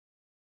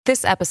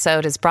This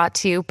episode is brought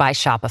to you by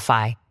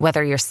Shopify.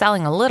 Whether you're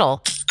selling a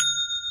little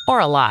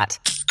or a lot,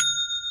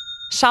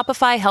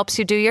 Shopify helps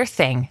you do your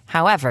thing,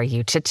 however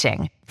you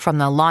cha-ching. From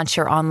the launch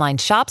your online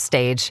shop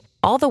stage,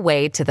 all the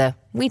way to the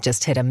we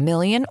just hit 1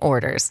 million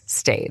orders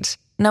stage.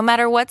 No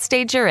matter what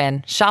stage you're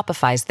in,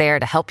 Shopify's there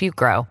to help you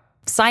grow.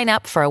 Sign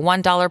up for a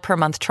 $1 per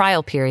month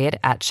trial period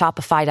at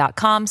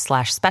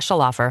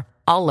shopify.com/special offer,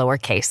 all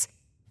lowercase.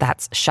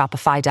 That's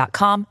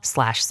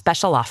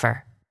shopify.com/special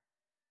offer.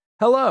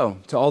 Hello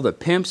to all the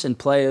pimps and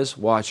players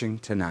watching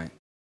tonight.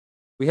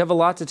 We have a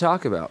lot to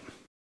talk about.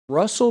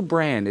 Russell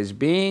Brand is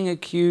being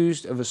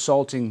accused of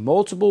assaulting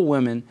multiple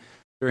women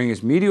during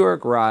his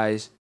meteoric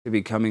rise to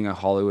becoming a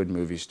Hollywood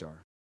movie star.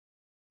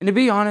 And to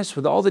be honest,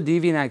 with all the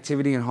deviant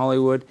activity in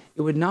Hollywood,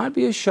 it would not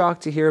be a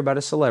shock to hear about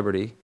a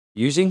celebrity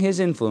using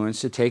his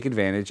influence to take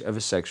advantage of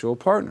a sexual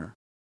partner.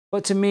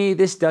 But to me,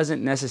 this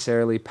doesn't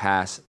necessarily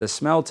pass the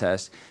smell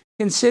test,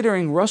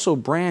 considering Russell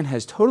Brand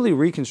has totally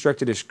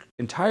reconstructed his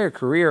entire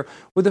career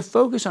with a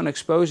focus on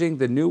exposing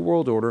the New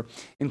World Order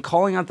and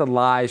calling out the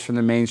lies from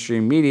the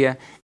mainstream media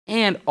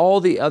and all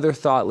the other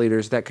thought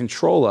leaders that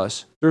control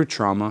us through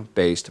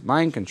trauma-based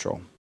mind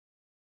control.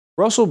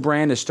 Russell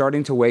Brand is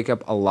starting to wake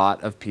up a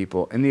lot of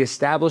people, and the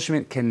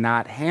establishment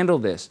cannot handle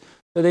this,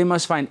 so they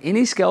must find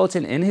any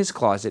skeleton in his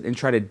closet and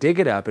try to dig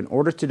it up in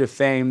order to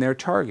defame their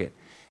target.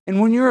 And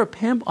when you're a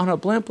pimp on a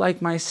blimp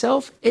like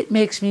myself, it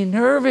makes me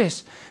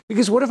nervous.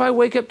 Because what if I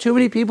wake up too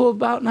many people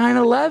about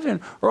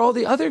 9/11 or all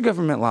the other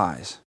government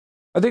lies?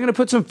 Are they going to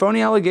put some phony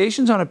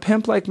allegations on a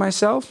pimp like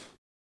myself?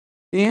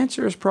 The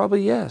answer is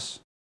probably yes.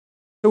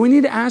 So we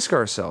need to ask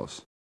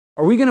ourselves,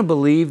 are we going to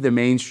believe the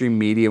mainstream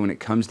media when it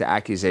comes to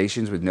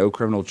accusations with no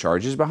criminal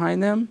charges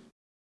behind them?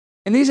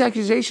 And these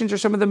accusations are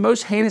some of the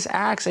most heinous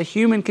acts a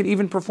human can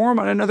even perform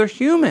on another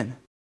human.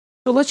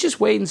 So let's just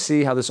wait and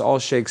see how this all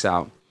shakes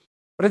out.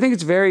 But I think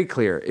it's very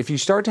clear, if you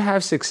start to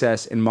have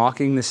success in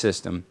mocking the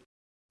system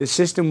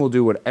will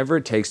do whatever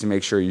it takes to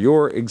make sure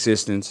your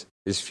existence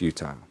is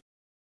futile.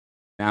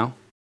 Now,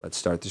 let's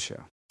start the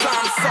show.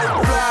 I'm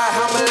so fly,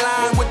 I'm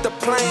aligned with the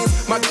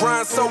planes. My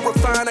grind so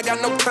refined, I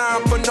got no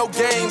time for no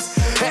games.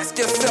 Ask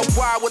yourself,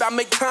 why would I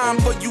make time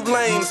for you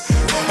lames?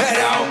 At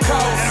all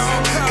costs,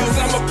 cause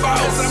I'm a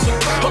boss.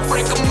 But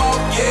break them off,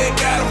 yeah,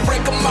 gotta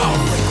break them off.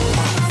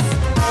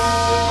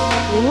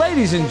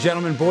 Ladies and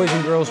gentlemen, boys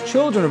and girls,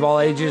 children of all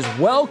ages,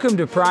 welcome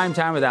to Prime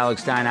Time with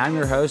Alex Stein. I'm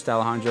your host,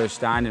 Alejandro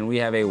Stein, and we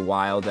have a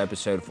wild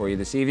episode for you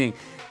this evening.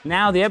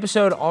 Now, the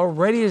episode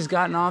already has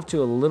gotten off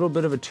to a little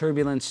bit of a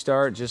turbulent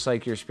start, just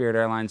like your Spirit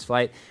Airlines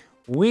flight.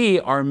 We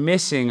are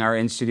missing our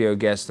in-studio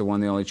guest, the one,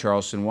 the only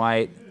Charleston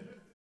White.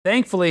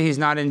 Thankfully, he's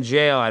not in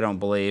jail, I don't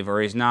believe, or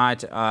he's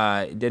not,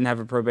 didn't have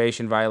a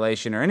probation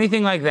violation or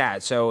anything like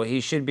that. So he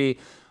should be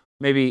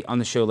maybe on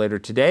the show later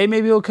today.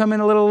 Maybe he'll come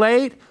in a little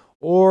late.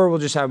 Or we'll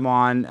just have him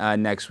on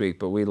next week.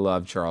 But we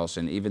love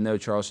Charleston. Even though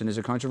Charleston is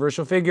a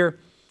controversial figure,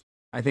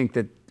 I think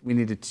that we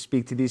need to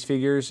speak to these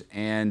figures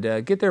and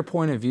get their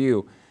point of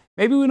view.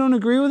 Maybe we don't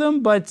agree with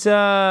them, but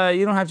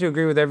you don't have to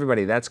agree with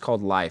everybody. That's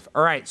called life.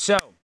 All right, so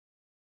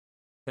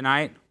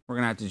tonight we're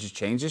going to have to just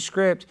change the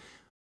script,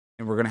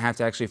 and we're going to have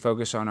to actually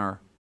focus on our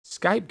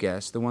Skype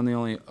guest, the one, the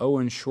only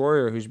Owen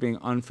Shroyer, who's being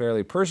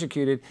unfairly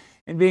persecuted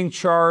and being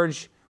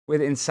charged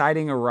with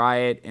inciting a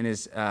riot and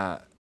is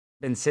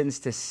been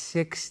sentenced to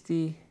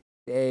 60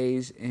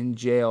 days in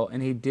jail,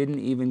 and he didn't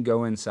even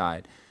go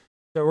inside.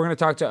 So we're going to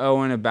talk to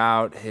Owen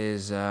about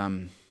his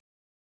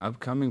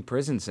upcoming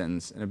prison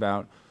sentence and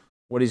about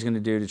what he's going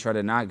to do to try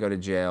to not go to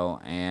jail.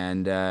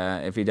 And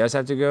if he does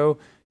have to go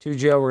to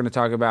jail, we're going to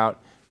talk about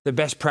the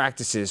best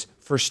practices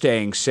for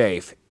staying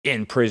safe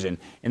in prison.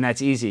 And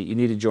that's easy. You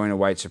need to join a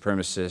white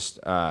supremacist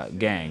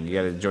gang. You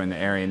got to join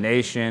the Aryan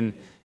Nation,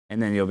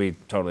 and then you'll be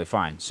totally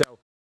fine. So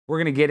we're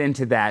going to get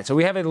into that. So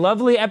we have a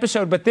lovely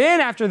episode. But then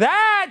after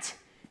that,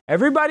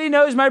 everybody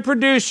knows my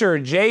producer,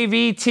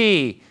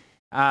 JVT.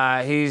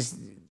 He's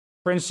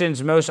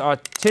Princeton's most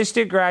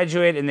autistic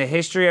graduate in the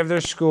history of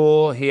their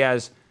school. He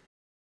has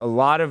a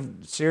lot of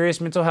serious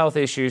mental health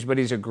issues, but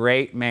he's a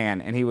great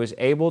man. And he was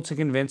able to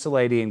convince a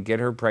lady and get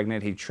her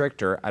pregnant. He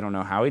tricked her. I don't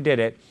know how he did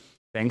it.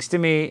 Thanks to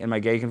me and my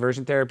gay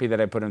conversion therapy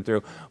that I put him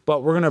through.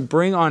 But we're going to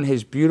bring on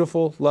his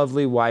beautiful,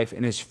 lovely wife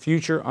and his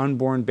future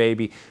unborn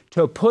baby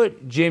to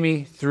put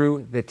Jimmy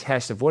through the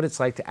test of what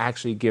it's like to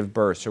actually give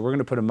birth. So we're going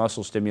to put a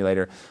muscle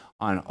stimulator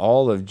on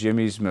all of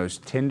Jimmy's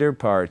most tender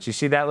parts. You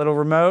see that little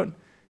remote?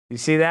 You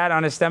see that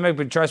on his stomach?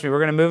 But trust me, we're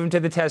going to move him to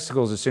the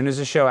testicles as soon as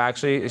the show we're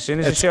going to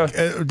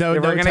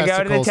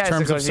go to the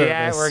testicles.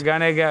 Yeah, we're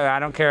going to go. I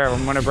don't care.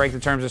 I'm going to break the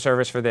terms of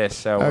service for this.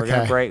 So we're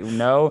going to break.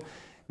 No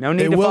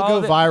need to follow.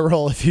 It will go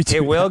viral if you do.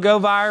 It will go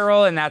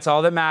viral, and that's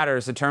all that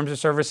matters. The terms of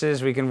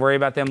services, we can worry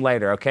about them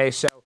later, okay?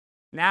 So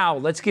now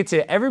let's get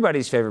to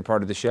everybody's favorite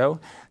part of the show,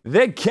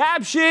 the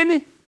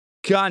caption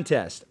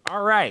contest.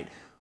 All right.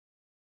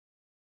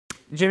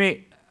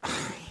 Jimmy.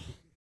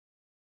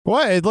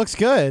 What? It looks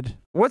good.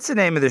 What's the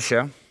name of the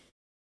show?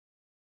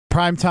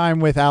 Prime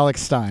Time with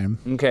Alex Stein.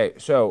 Okay,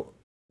 so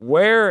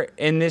where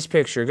in this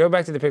picture, go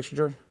back to the picture,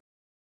 George.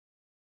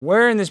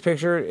 Where in this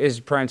picture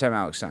is Primetime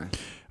Alex Stein?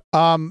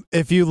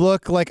 If you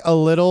look like a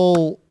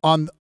little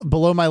on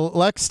below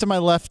next to my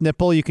left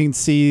nipple, you can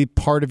see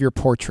part of your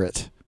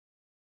portrait.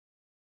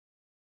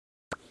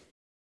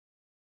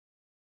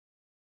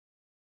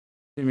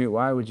 Jimmy,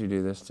 why would you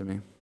do this to me?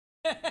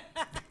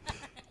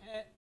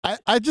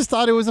 I just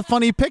thought it was a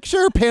funny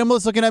picture.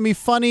 Pamela's looking at me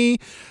funny.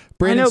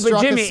 Brandon I know, but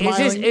Straka Jimmy,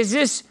 smiling. is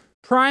this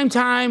prime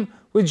time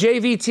with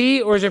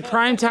JVT or is it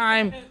prime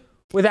time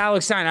with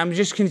Alex Stein? I'm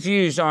just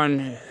confused on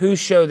whose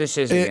show this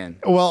is again.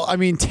 Well, I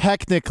mean,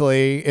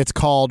 technically, it's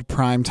called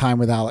Prime Time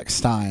with Alex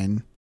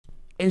Stein.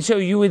 And so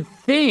you would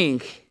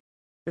think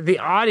that the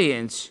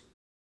audience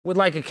would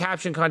like a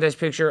caption contest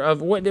picture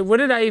of what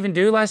did I even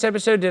do last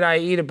episode? Did I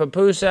eat a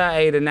papusa? I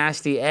ate a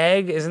nasty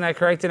egg. Isn't that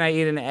correct? And I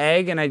eat an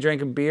egg and I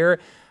drank a beer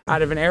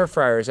out of an air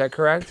fryer. Is that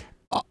correct?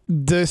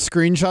 The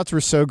screenshots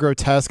were so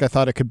grotesque, I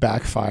thought it could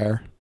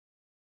backfire.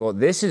 Well,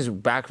 this is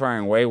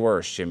backfiring way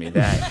worse, Jimmy.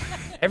 That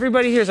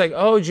everybody here is like,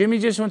 oh, Jimmy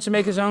just wants to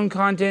make his own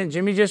content.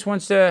 Jimmy just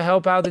wants to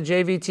help out the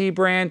JVT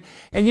brand.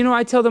 And,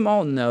 I tell them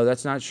all, no,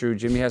 that's not true.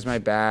 Jimmy has my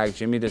back.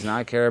 Jimmy does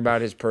not care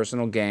about his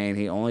personal gain.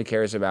 He only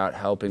cares about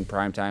helping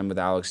Primetime with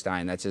Alex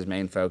Stein. That's his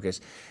main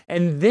focus.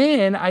 And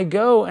then I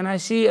go and I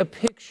see a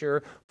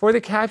picture for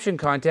the caption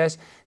contest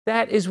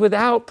that is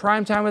without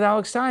Primetime with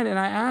Alex Stein. And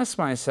I ask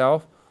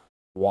myself,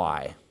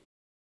 why?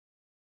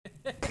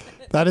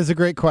 That is a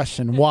great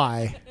question.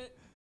 Why?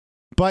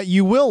 But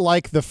you will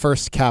like the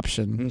first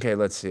caption. Okay,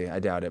 let's see. I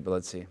doubt it, but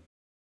let's see.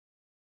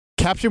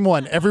 Caption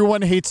 1,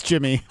 everyone hates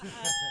Jimmy.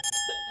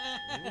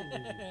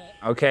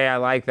 Okay, I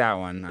like that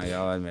one.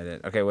 I'll admit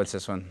it. Okay, what's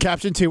this one?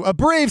 Caption 2, a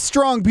brave,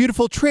 strong,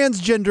 beautiful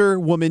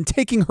transgender woman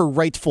taking her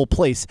rightful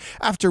place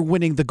after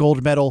winning the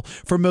gold medal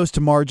for most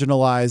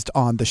marginalized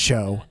on the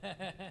show.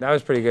 That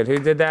was pretty good. Who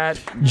did that?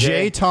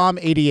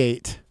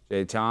 JTom88.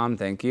 JTom,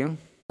 thank you.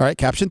 All right,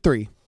 caption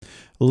 3.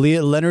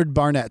 Leonard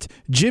Barnett.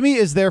 Jimmy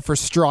is there for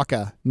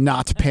Straka,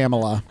 not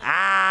Pamela.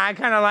 I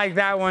kind of like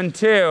that one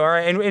too. All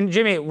right, and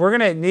Jimmy, we're going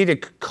to need to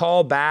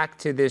call back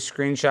to this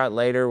screenshot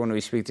later when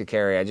we speak to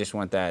Carrie. I just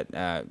want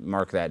that,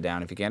 mark that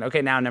down if you can.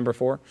 Okay, now number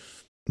 4.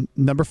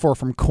 Number 4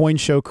 from Coin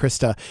Show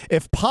Krista.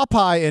 If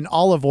Popeye and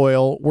olive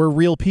oil were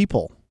real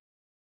people.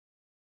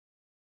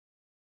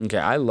 Okay,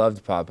 I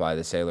loved Popeye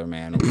the Sailor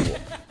Man.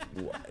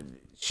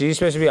 She's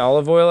supposed to be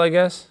olive oil, I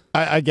guess?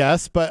 I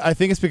guess, but I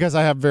think it's because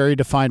I have very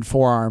defined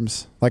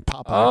forearms, like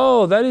Popeye.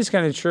 Oh, that is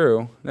kind of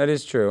true. That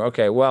is true.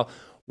 Okay, well,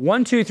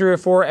 1, 2, 3, or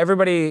 4.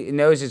 Everybody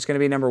knows it's going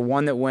to be number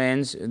 1 that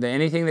wins.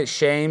 Anything that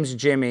shames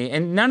Jimmy,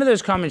 and none of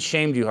those comments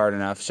shamed you hard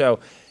enough. So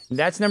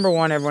that's number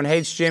 1. Everyone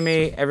hates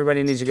Jimmy.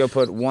 Everybody needs to go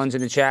put 1s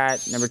in the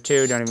chat. Number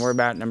 2, don't even worry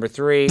about it. Number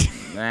 3,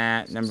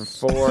 Number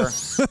 4,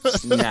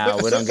 no,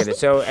 we don't get it.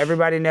 So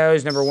everybody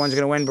knows number 1's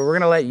going to win, but we're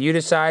going to let you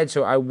decide.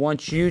 So I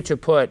want you to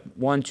put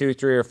 1, 2,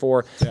 3, or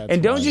 4.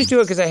 And don't just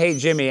do it because I hate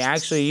Jimmy.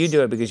 Actually, you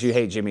do it because you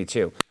hate Jimmy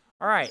too.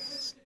 All right.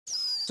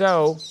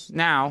 So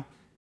now,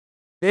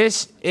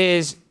 this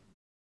is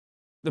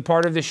the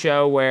part of the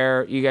show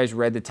where you guys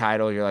read the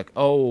title. You're like,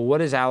 oh, what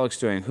is Alex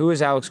doing? Who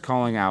is Alex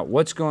calling out?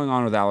 What's going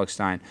on with Alex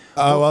Stein?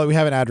 Well, we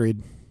have an ad read.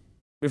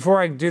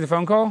 Before I do the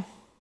phone call?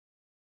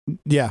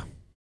 Yeah.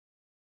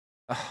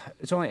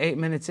 It's only 8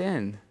 minutes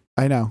in.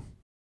 I know.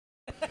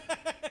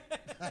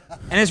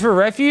 And it's for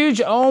Refuge?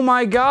 Oh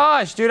my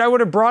gosh, dude, I would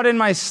have brought in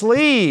my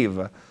sleeve.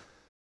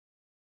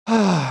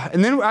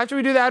 And then after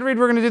we do the ad read,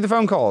 we're going to do the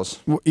phone calls.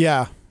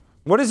 Yeah.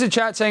 What is the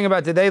chat saying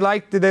about, did they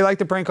like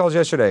the prank calls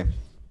yesterday?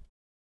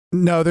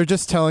 No, they're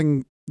just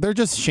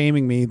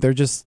shaming me. They're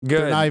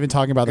not even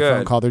talking about the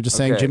phone call. They're just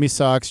saying Jimmy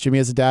sucks. Jimmy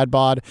has a dad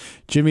bod.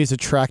 Jimmy's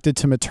attracted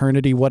to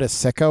maternity. What a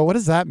sicko. What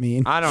does that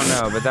mean? I don't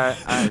know, but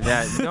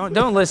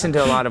don't listen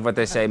to a lot of what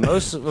they say.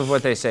 Most of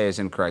what they say is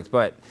incorrect.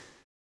 But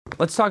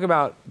let's talk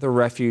about the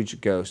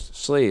Refuge Ghost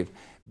sleeve.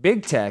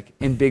 Big tech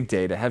and big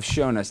data have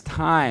shown us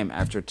time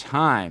after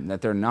time that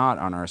they're not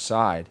on our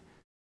side.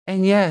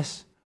 And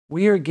yes,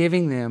 we are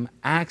giving them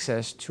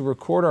access to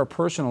record our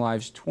personal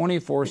lives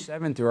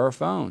 24/7 through our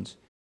phones.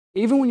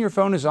 Even when your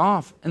phone is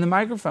off and the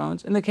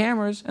microphones and the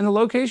cameras and the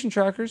location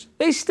trackers,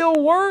 they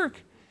still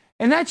work.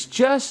 And that's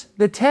just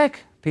the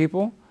tech,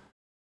 people.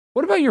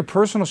 What about your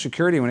personal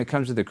security when it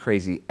comes to the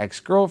crazy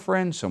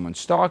ex-girlfriend, someone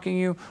stalking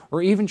you,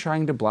 or even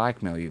trying to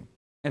blackmail you?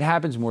 It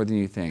happens more than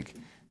you think.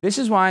 This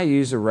is why I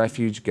use the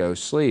Refuge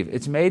Ghost sleeve.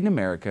 It's made in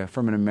America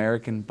from an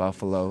American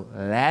buffalo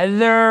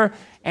leather,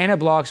 and it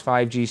blocks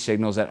 5G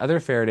signals that other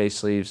Faraday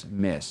sleeves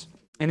miss.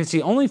 And it's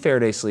the only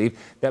Faraday sleeve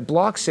that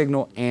blocks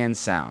signal and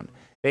sound.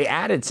 They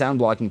added sound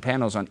blocking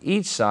panels on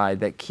each side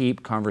that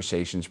keep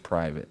conversations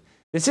private.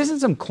 This isn't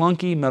some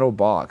clunky metal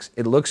box.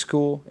 It looks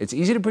cool, it's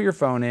easy to put your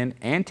phone in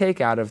and take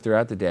out of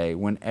throughout the day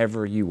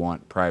whenever you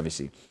want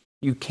privacy.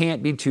 You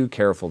can't be too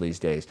careful these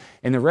days,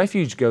 and the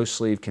Refuge Ghost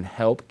sleeve can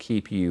help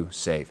keep you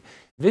safe.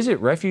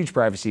 Visit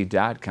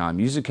refugeprivacy.com.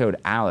 Use the code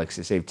ALEX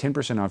to save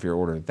 10% off your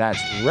order.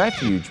 That's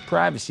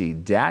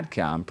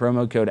refugeprivacy.com.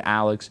 Promo code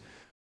ALEX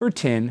for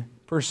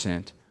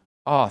 10%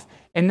 off.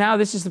 And now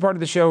this is the part of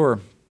the show where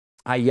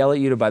I yell at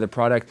you to buy the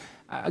product.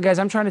 Guys,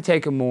 I'm trying to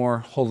take a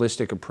more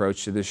holistic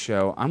approach to this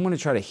show. I'm going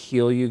to try to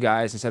heal you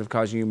guys instead of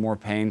causing you more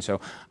pain. So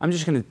I'm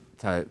just going to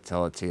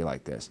tell it to you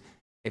like this.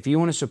 If you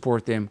want to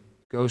support them,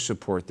 go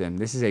support them.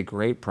 This is a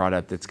great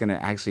product that's going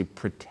to actually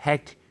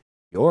protect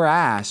your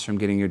ass from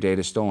getting your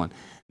data stolen.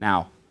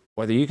 Now,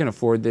 whether you can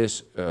afford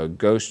this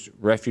Ghost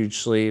Refuge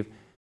sleeve,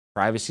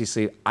 privacy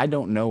sleeve, I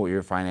don't know what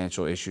your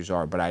financial issues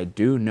are, but I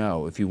do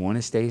know if you want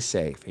to stay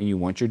safe and you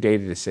want your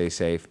data to stay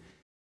safe,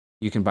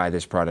 you can buy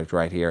this product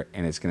right here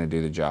and it's going to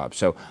do the job.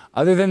 So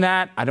other than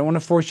that, I don't want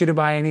to force you to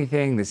buy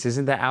anything. This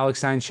isn't the Alex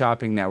Stein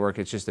Shopping Network.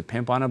 It's just a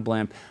pimp on a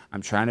blimp.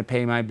 I'm trying to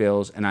pay my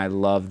bills and I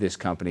love this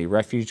company.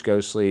 Refuge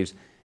Ghost Sleeves,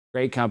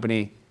 great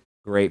company,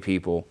 great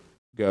people.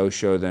 Go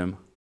show them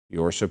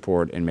your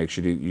support and make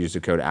sure to use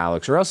the code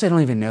Alex or else they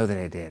don't even know that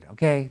I did,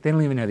 okay? They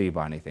don't even know that you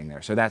bought anything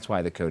there. So that's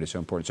why the code is so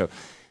important. So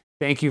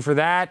thank you for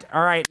that.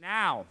 All right,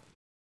 now,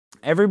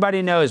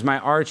 everybody knows my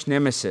arch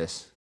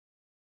nemesis,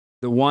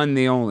 the one,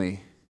 the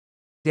only,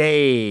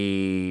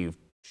 Dave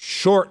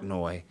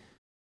Shortnoy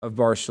of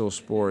Barstool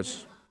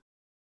Sports.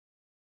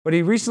 But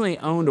he recently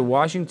owned a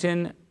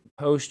Washington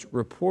Post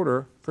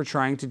reporter for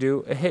trying to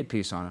do a hit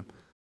piece on him.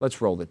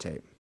 Let's roll the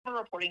tape. A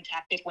reporting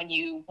tactic when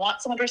you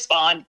want someone to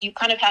respond, you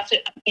kind of have to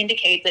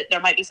indicate that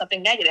there might be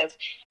something negative,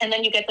 and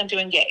then you get them to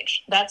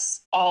engage.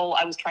 That's all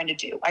I was trying to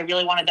do. I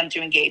really wanted them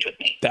to engage with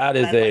me. That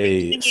is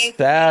a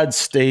sad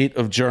state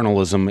of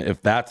journalism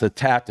if that's a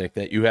tactic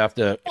that you have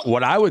to,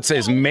 what I would say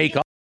is make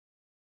up.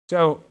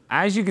 So,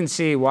 as you can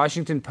see,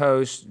 Washington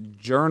Post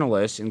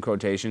journalists, in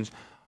quotations,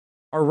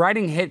 are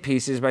writing hit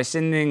pieces by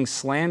sending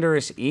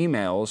slanderous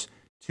emails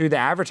to the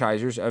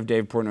advertisers of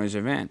Dave Portnoy's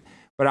event.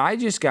 But I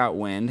just got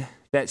wind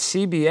that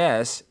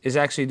CBS is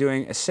actually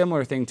doing a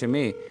similar thing to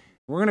me.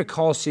 We're going to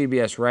call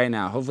CBS right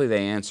now. Hopefully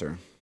they answer.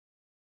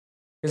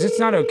 Because it's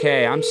not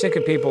okay. I'm sick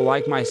of people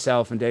like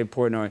myself and Dave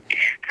Portnoy.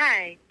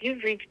 Hi,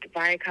 you've reached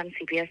Viacom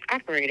CBS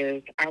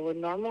operators. Our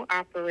normal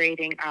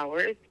operating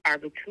hours are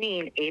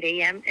between 8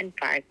 a.m. and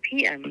 5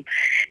 p.m.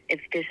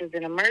 If this is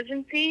an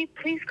emergency,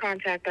 please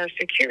contact our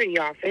security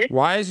office.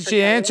 Why isn't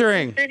she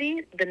answering?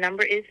 City, the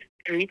number is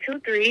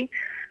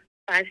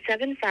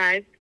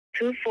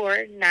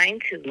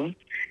 323-575-2492.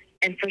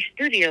 And for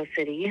Studio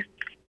City,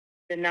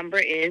 the number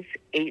is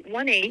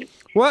 818.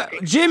 What?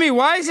 Jimmy,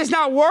 why is this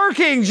not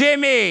working,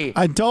 Jimmy?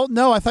 I don't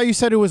know. I thought you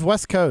said it was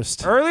West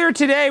Coast. Earlier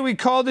today, we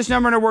called this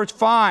number and it worked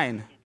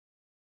fine.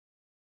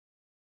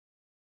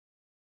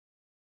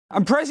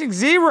 I'm pressing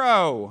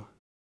 0.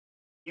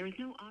 There is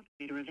no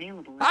operator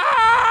available.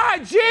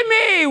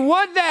 Jimmy!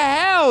 What the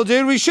hell,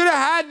 dude? We should have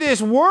had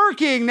this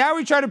working. Now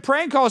we try to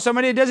prank call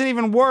somebody. It doesn't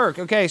even work.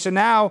 Okay, so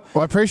now...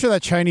 Well, I'm pretty sure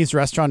that Chinese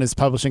restaurant is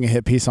publishing a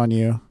hit piece on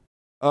you.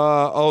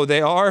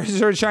 They are? Is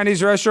there a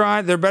Chinese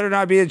restaurant? There better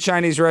not be a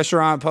Chinese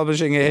restaurant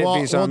publishing a hit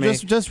piece on me.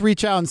 Just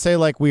reach out and say,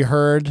 like, we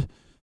heard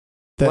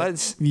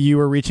that you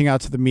were reaching out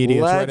to the media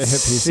to write a hit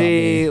piece on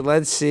me.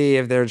 Let's see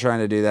if they're trying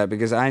to do that,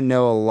 because I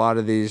know a lot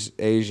of these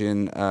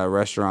Asian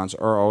restaurants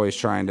are always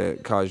trying to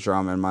cause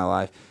drama in my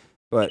life.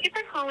 But thank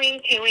you for calling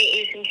Payway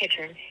Asian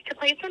Kitchen. To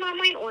place an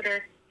online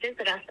order,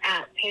 visit us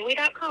at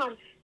payway.com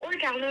or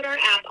download our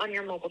app on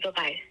your mobile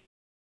device.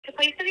 To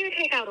place a new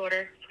takeout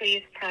order,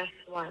 please press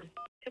 1.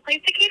 To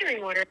place a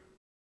catering order.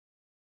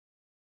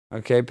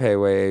 Okay,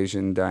 Payway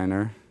Asian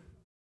Diner.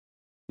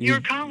 Your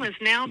call is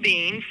now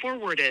being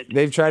forwarded.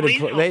 They've tried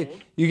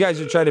you guys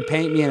have tried to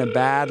paint me in a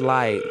bad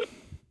light.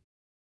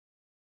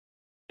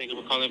 Thank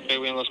you for calling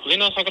Payway in Las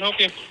Colinas. How can I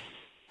help you?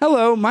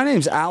 Hello, my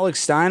name's Alex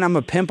Stein. I'm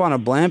a pimp on a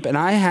blimp, and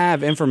I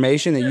have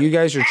information that you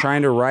guys are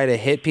trying to write a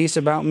hit piece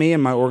about me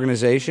and my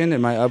organization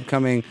and my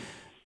upcoming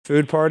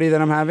food party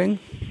that I'm having.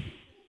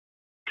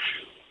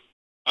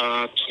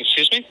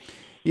 Excuse me?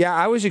 Yeah,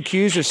 I was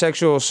accused of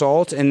sexual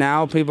assault, and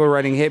now people are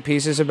writing hit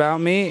pieces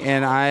about me,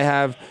 and I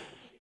have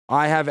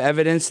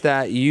evidence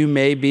that you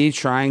may be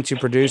trying to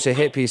produce a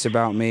hit piece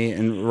about me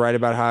and write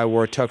about how I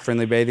wore a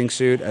tuck-friendly bathing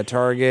suit at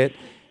Target,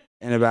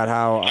 and about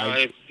how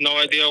I have no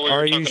idea what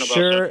you're talking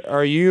about.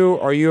 Are you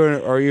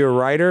sure? Are you a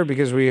writer?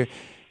 Because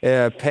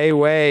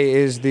Payway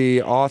is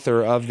the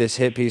author of this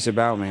hit piece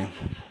about me.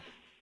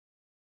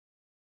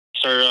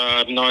 Sir, I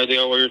have no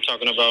idea what you're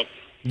talking about.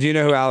 Do you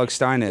know who Alex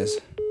Stein is?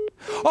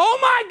 Oh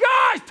my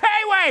gosh,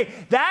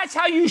 Payway! That's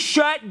how you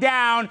shut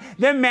down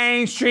the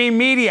mainstream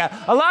media.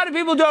 A lot of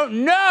people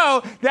don't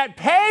know that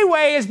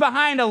Payway is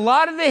behind a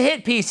lot of the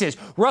hit pieces.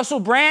 Russell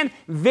Brand,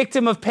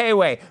 victim of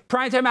Payway.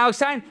 Primetime Alex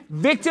Stein,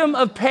 victim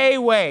of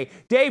Payway.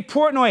 Dave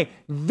Portnoy,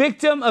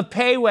 victim of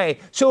Payway.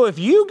 So if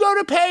you go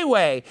to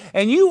Payway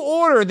and you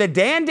order the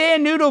Dan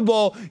Dan Noodle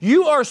Bowl,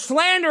 you are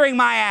slandering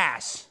my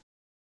ass.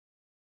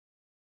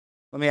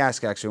 Let me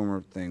ask actually one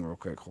more thing real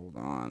quick. Hold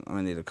on. I'm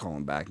going to need to call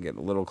him back and get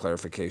a little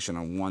clarification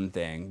on one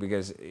thing,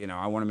 because,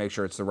 I want to make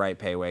sure it's the right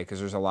Payway, because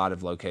there's a lot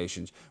of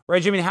locations.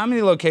 Right, Jimmy, how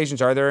many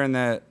locations are there in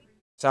the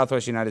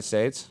Southwest United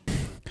States?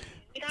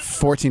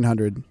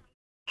 1,400.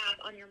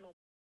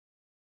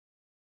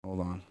 Hold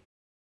on.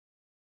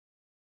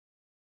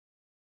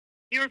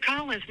 Your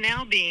call is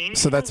now being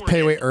So that's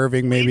Payway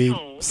Irving. Maybe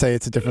say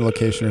it's a different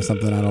location or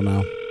something. I don't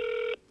know.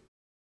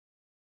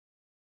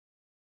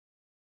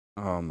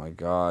 Oh my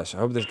gosh. I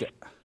hope this guy...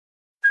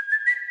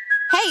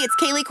 Hey, it's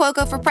Kaylee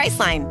Cuoco for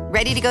Priceline.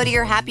 Ready to go to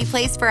your happy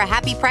place for a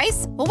happy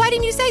price? Well, why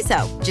didn't you say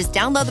so? Just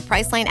download the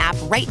Priceline app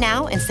right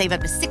now and save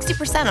up to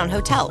 60% on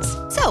hotels.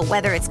 So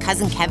whether it's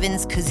Cousin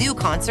Kevin's Kazoo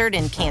Concert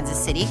in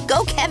Kansas City,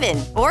 go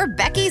Kevin, or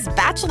Becky's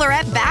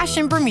Bachelorette Bash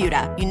in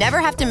Bermuda, you never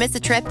have to miss a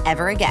trip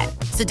ever again.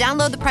 So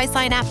download the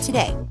Priceline app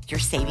today. Your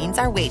savings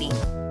are waiting.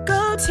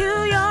 Go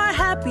to your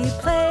happy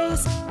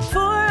place for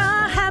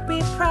a happy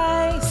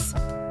price.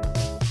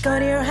 Go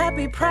to your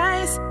happy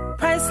price,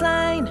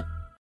 Priceline.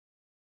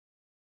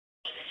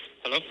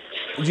 Hello?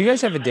 Do you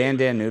guys have a Dan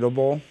Noodle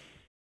Bowl?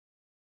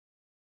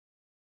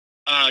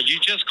 You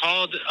just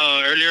called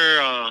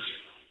earlier.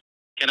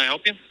 Can I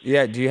help you?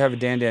 Yeah, do you have a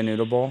Dan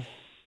Noodle Bowl?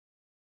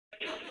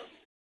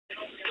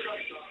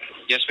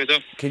 Yes, we do.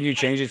 Can you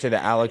change it to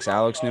the Alex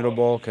Noodle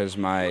Bowl? Because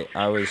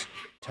I was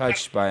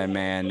touched by a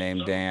man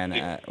named Dan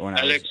when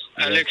Alex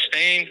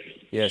Stein.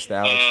 Yes, the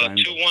Alex Stein.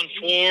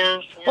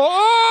 214.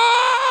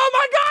 Oh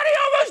my God! He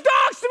almost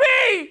doxed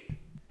me.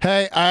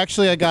 Hey, I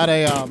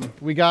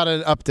got we got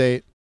an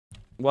update.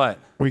 What?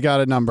 We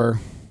got a number.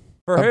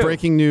 For who?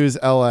 Breaking news,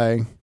 LA.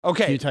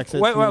 Okay. Can you text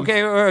it?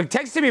 Okay,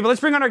 text to me, but let's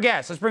bring on our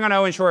guest. Let's bring on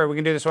Owen Shroyer. We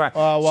can do this right.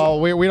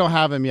 We don't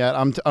have him yet.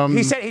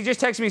 He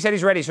just texted me. He said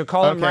he's ready. So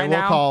call him right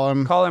now. Call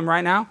him. Call him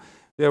right now.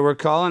 Yeah, we're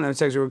calling.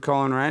 We're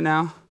calling right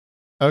now.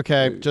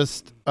 Okay, I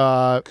just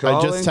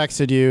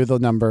texted you the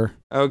number.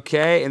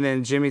 Okay, and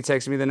then Jimmy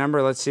texted me the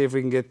number. Let's see if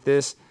we can get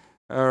this.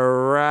 All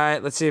right,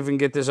 let's see if we can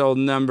get this old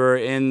number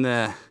in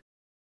the.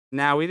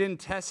 Now we didn't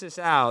test this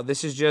out.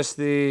 This is just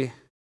the.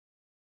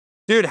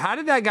 Dude, how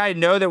did that guy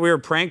know that we were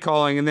prank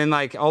calling and then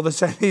like all of a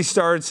sudden he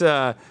starts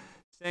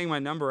saying my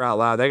number out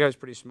loud? That guy's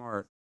pretty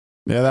smart.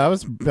 Yeah, that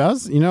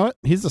was you know what?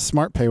 He's a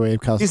smart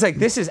Paywave customer. He's like,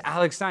 this is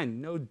Alex Stein.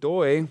 No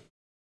doy.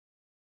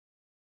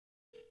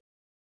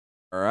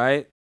 All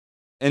right.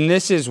 And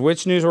this is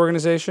which news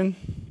organization?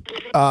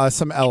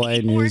 Some LA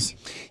news.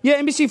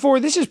 Yeah,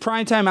 NBC4. This is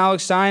Primetime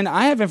Alex Stein.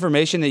 I have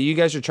information that you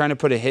guys are trying to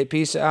put a hit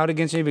piece out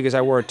against me because I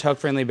wore a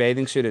tuck-friendly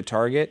bathing suit at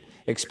Target,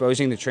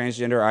 exposing the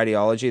transgender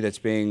ideology that's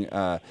being,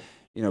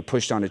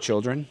 pushed onto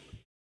children.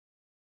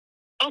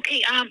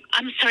 Okay, I'm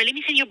sorry. Let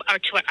me send you to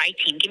our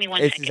I-team. Give me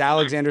one second. This is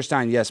Alexander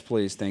Stein. Yes,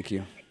 please. Thank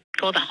you.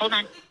 Hold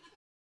on.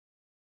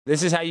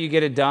 This is how you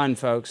get it done,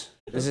 folks.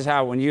 This is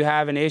how, when you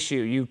have an issue,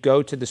 you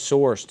go to the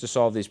source to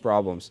solve these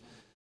problems.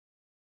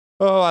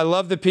 Oh, I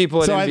love the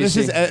people at NBC.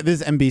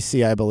 This is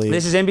NBC, I believe.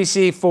 This is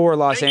NBC4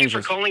 Los Angeles. Thank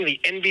you for calling the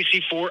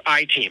NBC4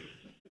 I-Team.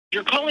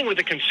 You're calling with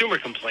a consumer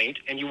complaint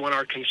and you want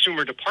our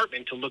consumer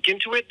department to look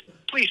into it,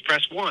 please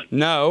press 1.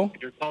 No.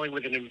 If you're calling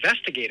with an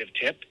investigative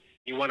tip,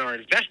 you want our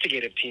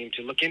investigative team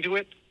to look into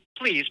it,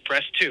 please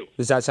press 2.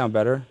 Does that sound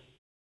better?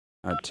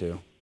 2.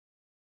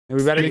 And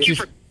we better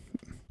get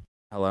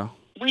Hello?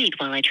 Wait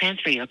while I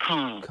transfer your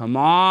call. Come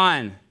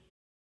on.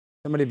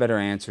 Somebody better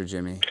answer,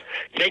 Jimmy.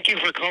 Thank you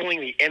for calling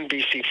the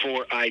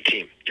NBC4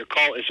 I-Team. Your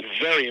call is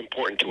very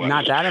important to us.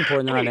 Not that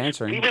important, they're not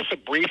answering. Leave us a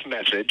brief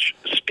message.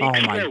 Speak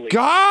clearly. Oh my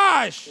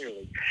gosh!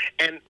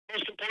 And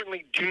most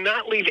importantly, do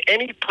not leave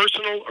any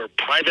personal or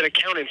private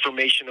account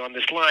information on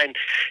this line.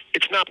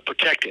 It's not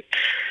protected.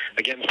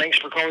 Again, thanks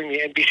for calling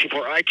the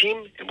NBC4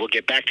 I-Team, and we'll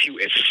get back to you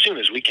as soon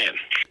as we can.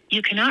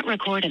 You cannot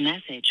record a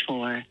message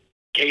for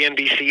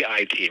KNBC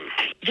I-Team.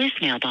 This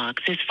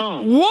mailbox is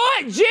full.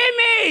 What?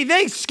 Jimmy!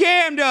 They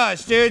scammed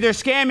us, dude. They're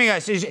scamming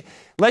us.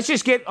 Let's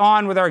just get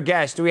on with our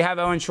guest. Do we have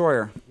Owen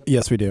Shroyer?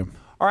 Yes, we do.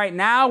 All right,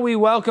 now we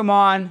welcome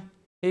on,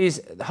 he's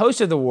the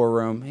host of The War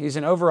Room. He's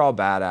an overall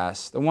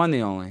badass, the one,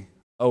 the only,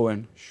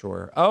 Owen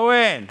Shroyer.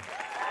 Owen!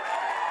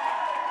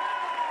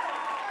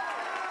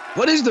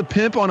 What is the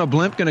pimp on a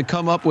blimp going to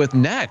come up with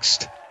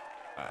next?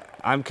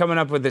 I'm coming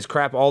up with this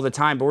crap all the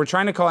time, but we're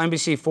trying to call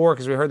NBC4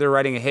 because we heard they're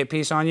writing a hit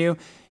piece on you,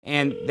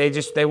 and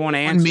they won't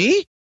answer. On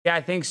me? Yeah,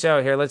 I think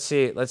so. Here, let's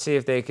see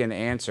if they can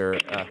answer.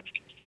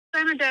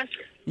 I'm a desk.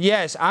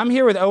 Yes, I'm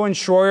here with Owen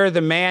Shroyer, the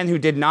man who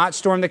did not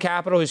storm the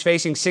Capitol, who's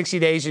facing 60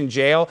 days in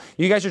jail.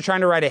 You guys are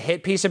trying to write a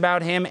hit piece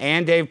about him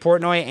and Dave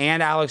Portnoy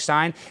and Alex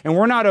Stein, and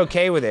we're not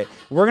okay with it.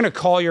 We're going to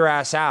call your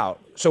ass out.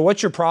 So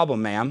what's your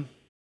problem, ma'am?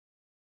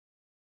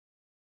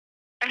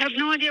 I have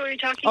no idea what you're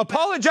talking about.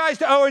 Apologize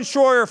to Owen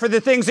Shroyer for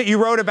the things that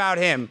you wrote about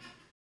him.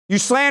 You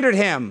slandered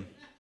him.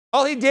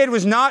 All he did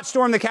was not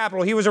storm the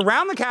Capitol. He was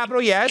around the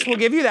Capitol, yes, we'll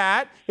give you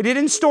that. He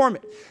didn't storm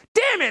it.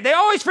 Damn it, they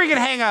always freaking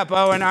hang up,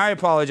 Owen. I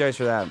apologize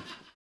for that.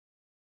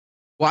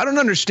 Well, I don't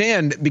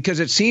understand because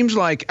it seems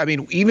like, I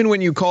mean, even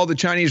when you call the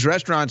Chinese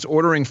restaurants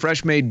ordering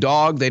fresh-made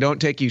dog, they don't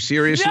take you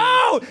seriously.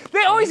 No,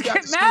 they always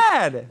get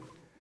mad.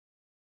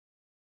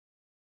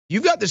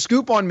 You've got the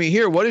scoop on me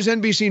here. What is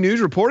NBC News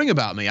reporting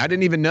about me? I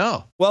didn't even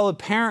know. Well,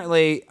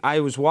 apparently,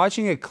 I was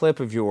watching a clip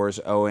of yours,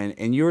 Owen,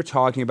 and you were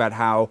talking about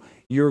how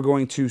you're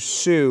going to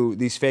sue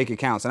these fake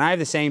accounts. And I have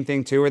the same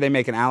thing, too, where they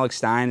make an Alex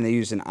Stein and they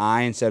use an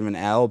I instead of an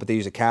L, but they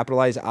use a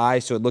capitalized I,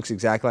 so it looks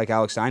exactly like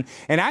Alex Stein.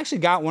 And I actually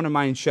got one of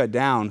mine shut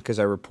down because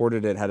I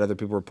reported it, had other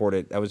people report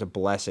it. That was a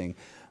blessing.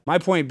 My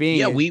point being...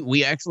 Yeah,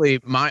 we actually,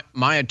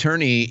 my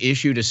attorney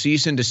issued a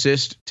cease and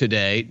desist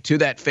today to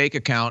that fake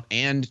account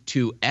and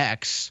to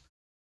X.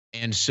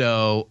 And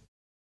so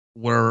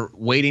we're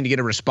waiting to get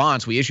a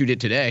response. We issued it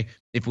today.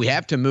 If we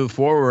have to move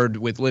forward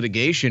with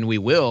litigation, we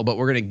will, but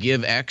we're going to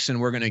give X and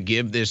we're going to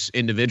give this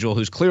individual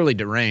who's clearly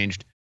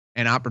deranged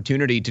an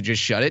opportunity to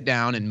just shut it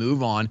down and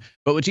move on.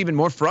 But what's even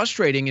more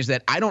frustrating is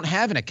that I don't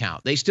have an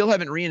account. They still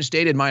haven't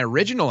reinstated my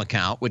original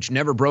account, which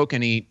never broke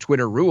any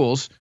Twitter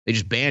rules. They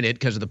just banned it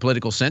because of the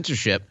political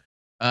censorship.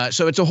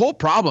 So it's a whole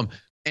problem.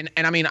 And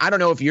I mean, I don't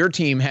know if your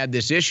team had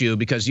this issue,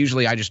 because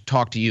usually I just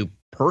talk to you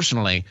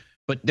personally,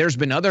 but there's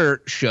been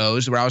other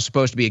shows where I was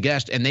supposed to be a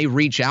guest and they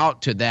reach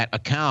out to that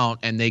account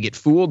and they get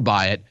fooled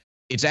by it.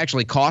 It's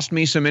actually cost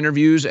me some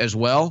interviews as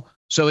well.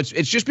 So it's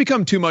just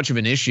become too much of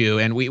an issue,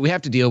 and we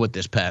have to deal with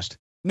this pest.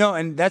 No,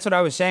 and that's what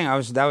I was saying.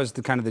 That was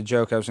the kind of the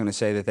joke I was going to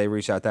say, that they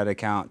reached out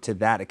to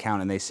that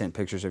account and they sent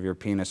pictures of your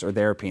penis or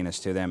their penis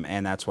to them,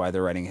 and that's why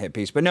they're writing a hit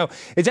piece. But no,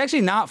 it's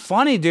actually not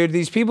funny, dude.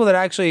 These people that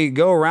actually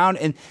go around,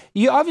 and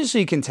you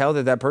obviously can tell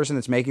that person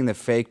that's making the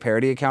fake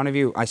parody account of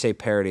you, I say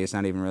parody, it's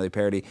not even really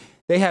parody,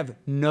 they have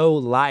no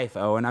life,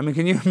 Owen. I mean,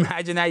 can you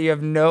imagine that? You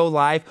have no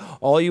life.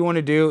 All you want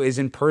to do is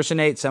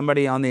impersonate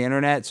somebody on the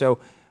internet. So,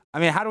 I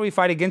mean, how do we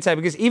fight against that?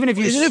 Because even if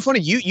you... Isn't it funny?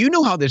 You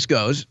know how this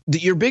goes.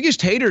 Your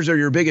biggest haters are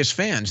your biggest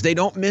fans. They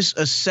don't miss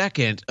a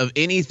second of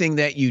anything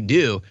that you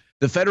do.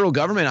 The federal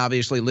government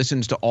obviously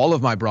listens to all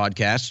of my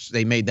broadcasts.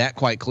 They made that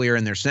quite clear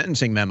in their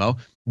sentencing memo.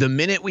 The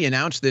minute we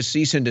announced this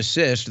cease and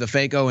desist, the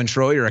fake Owen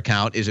Shroyer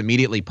account is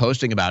immediately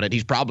posting about it.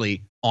 He's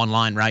probably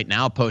online right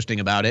now posting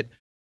about it.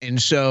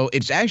 And so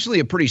it's actually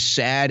a pretty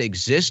sad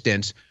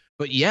existence.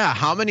 But yeah,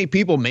 how many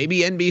people, maybe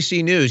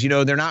NBC News,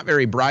 they're not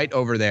very bright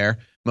over there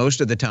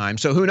most of the time.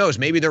 So who knows?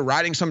 Maybe they're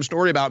writing some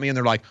story about me and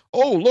they're like,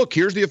 oh, look,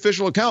 here's the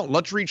official account.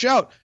 Let's reach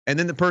out. And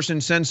then the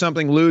person sends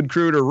something lewd,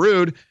 crude, or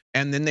rude,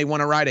 and then they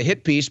want to write a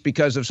hit piece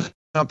because of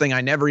something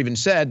I never even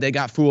said. They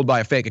got fooled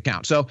by a fake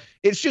account. So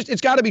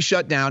it's got to be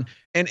shut down.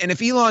 And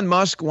if Elon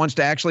Musk wants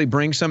to actually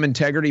bring some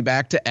integrity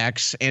back to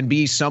X and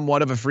be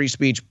somewhat of a free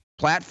speech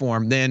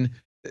platform, then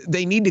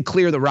they need to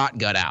clear the rot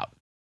gut out.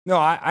 No,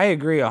 I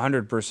agree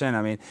 100%.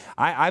 I mean,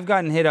 I've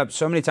gotten hit up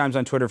so many times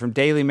on Twitter from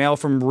Daily Mail,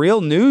 from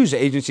real news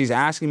agencies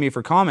asking me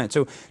for comments.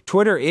 So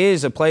Twitter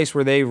is a place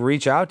where they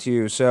reach out to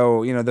you.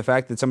 So, the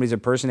fact that somebody's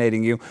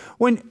impersonating you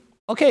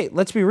okay,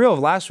 let's be real.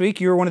 Last week,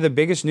 you were one of the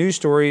biggest news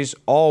stories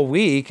all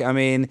week. I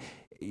mean,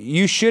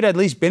 you should at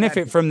least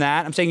benefit from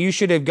that. I'm saying you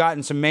should have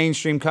gotten some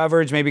mainstream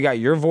coverage, maybe got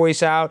your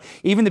voice out.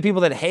 Even the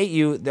people that hate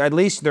you, at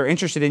least they're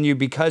interested in you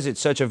because it's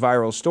such a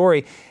viral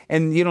story.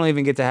 And you don't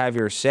even get to have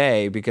your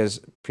say because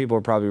people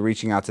are probably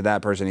reaching out to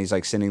that person. He's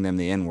like sending them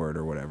the N-word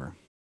or whatever.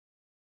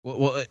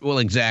 Well,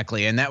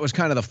 exactly. And that was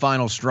kind of the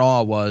final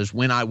straw, was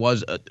when I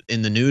was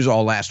in the news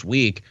all last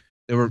week,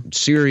 there were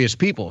serious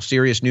people,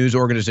 serious news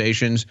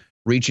organizations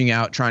reaching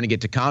out, trying to get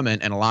to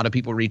comment. And a lot of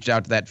people reached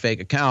out to that fake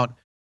account,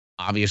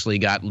 obviously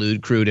got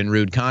lewd, crude, and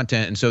rude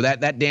content. And so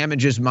that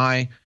damages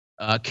my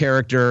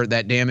character,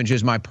 that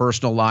damages my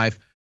personal life.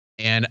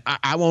 And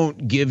I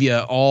won't give you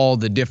all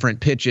the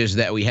different pitches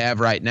that we have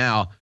right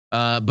now.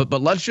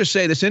 But let's just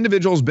say this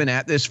individual's been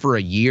at this for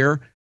a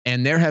year,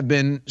 and there have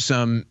been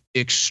some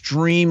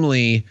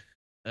extremely,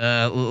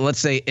 let's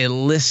say,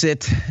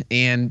 illicit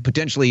and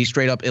potentially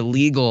straight up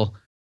illegal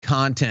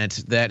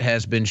content that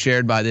has been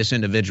shared by this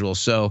individual.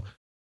 So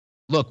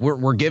look,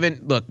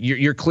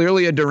 you're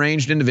clearly a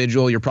deranged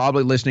individual. You're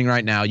probably listening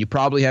right now. You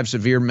probably have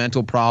severe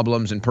mental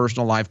problems and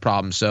personal life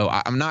problems. So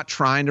I'm not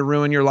trying to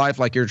ruin your life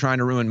like you're trying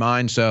to ruin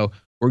mine. So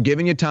we're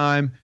giving you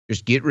time.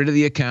 Just get rid of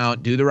the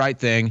account, do the right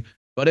thing.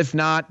 But if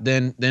not,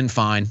 then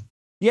fine.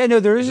 Yeah, no,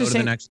 there is a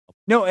thing.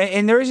 No,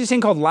 and there is this thing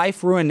called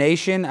life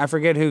ruination. I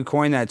forget who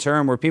coined that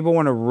term, where people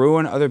want to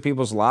ruin other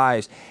people's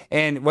lives.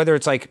 And whether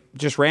it's like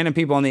just random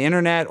people on the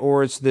internet,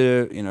 or it's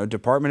the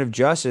Department of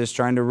Justice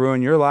trying to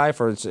ruin your life,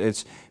 or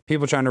it's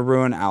people trying to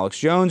ruin Alex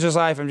Jones's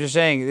life. I'm just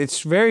saying,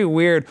 it's very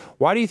weird.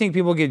 Why do you think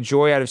people get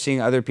joy out of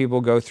seeing other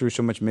people go through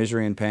so much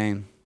misery and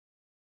pain?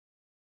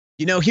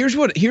 Here's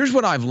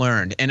what I've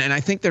learned, and I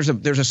think there's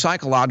a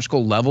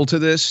psychological level to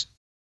this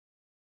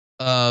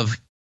of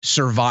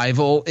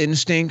survival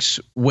instincts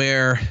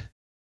where,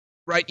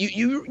 right,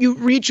 you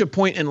reach a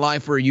point in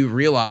life where you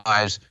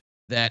realize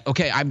that,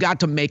 okay, I've got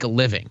to make a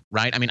living,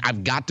 right? I mean,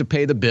 I've got to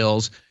pay the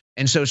bills.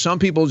 And so some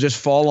people just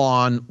fall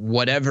on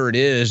whatever it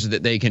is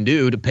that they can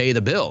do to pay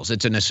the bills.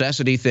 It's a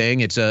necessity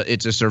thing. It's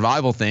a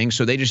survival thing.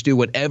 So they just do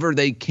whatever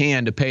they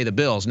can to pay the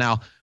bills.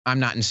 Now, I'm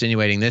not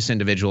insinuating this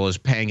individual is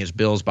paying his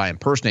bills by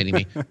impersonating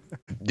me.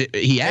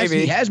 He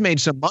has made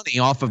some money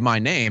off of my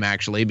name,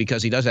 actually,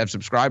 because he does have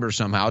subscribers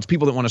somehow. It's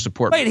people that want to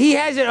support me. Wait, he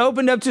has it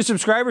opened up to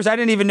subscribers? I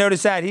didn't even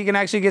notice that. He can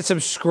actually get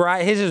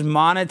subscribe. His is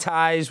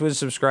monetized with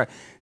subscribe.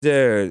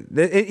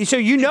 Dude, so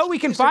we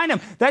can find him.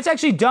 That's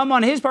actually dumb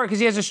on his part because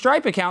he has a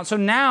Stripe account. So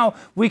now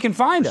we can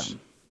find him.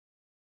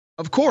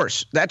 Of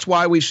course. That's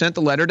why we've sent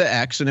the letter to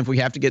X. And if we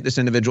have to get this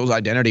individual's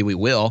identity, we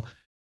will.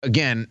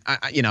 Again,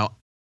 I'm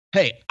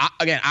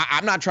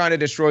not trying to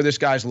destroy this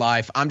guy's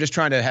life. I'm just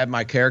trying to have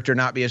my character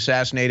not be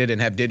assassinated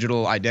and have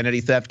digital identity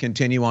theft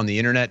continue on the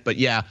internet. But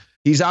yeah,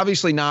 he's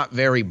obviously not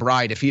very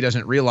bright if he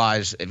doesn't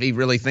realize, if he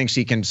really thinks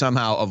he can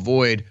somehow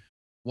avoid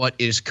what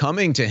is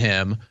coming to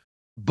him.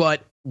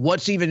 But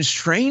what's even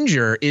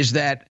stranger is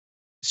that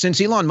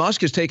since Elon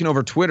Musk has taken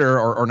over Twitter,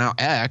 or now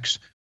X,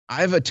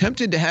 I've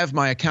attempted to have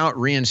my account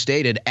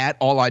reinstated at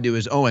All I Do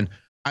Is Owen.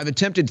 I've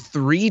attempted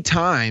 3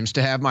 times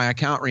to have my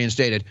account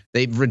reinstated.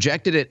 They've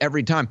rejected it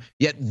every time.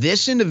 Yet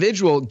this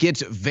individual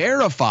gets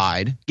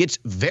verified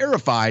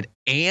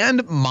and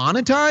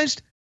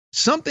monetized.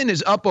 Something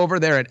is up over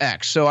there at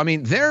X. So, I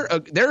mean, they're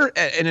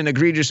in an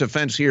egregious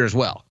offense here as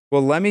well.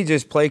 Well, let me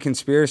just play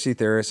conspiracy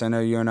theorists. I know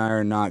you and I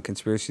are not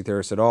conspiracy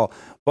theorists at all.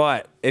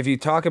 But if you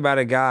talk about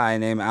a guy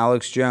named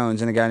Alex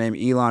Jones and a guy named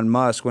Elon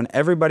Musk, when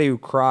everybody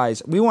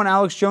cries, we want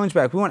Alex Jones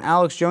back,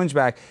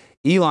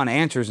 Elon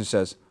answers and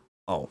says,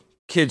 oh,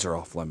 kids are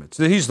off limits.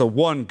 He's the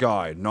one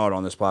guy not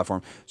on this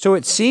platform. So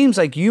it seems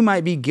like you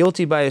might be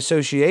guilty by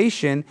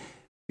association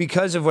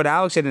because of what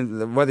Alex said,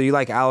 and whether you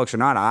like Alex or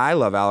not. I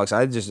love Alex.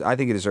 I think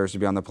he deserves to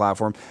be on the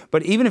platform.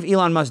 But even if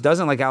Elon Musk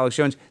doesn't like Alex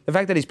Jones, the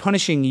fact that he's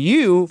punishing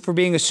you for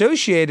being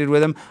associated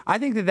with him, I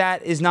think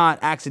that is not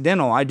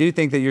accidental. I do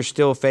think that you're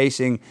still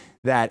facing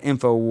that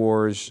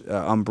InfoWars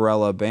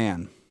umbrella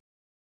ban.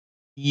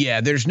 Yeah,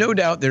 there's no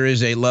doubt there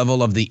is a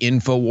level of the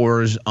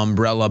InfoWars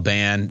umbrella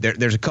ban.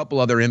 There's a couple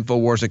other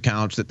InfoWars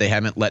accounts that they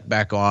haven't let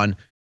back on.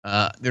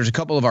 There's a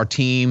couple of our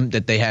team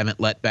that they haven't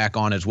let back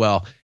on as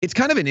well. It's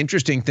kind of an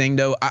interesting thing,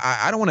 though.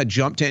 I don't want to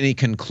jump to any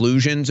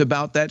conclusions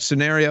about that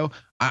scenario.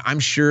 I'm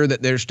sure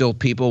that there's still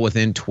people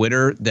within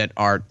Twitter that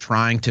are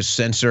trying to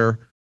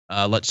censor,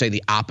 let's say,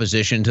 the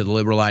opposition to the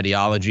liberal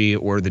ideology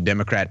or the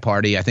Democrat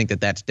Party. I think that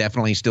that's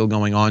definitely still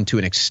going on to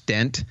an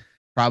extent.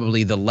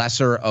 Probably the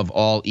lesser of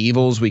all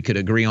evils. We could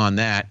agree on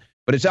that.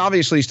 But it's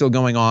obviously still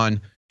going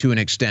on to an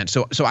extent.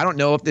 So I don't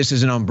know if this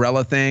is an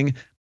umbrella thing.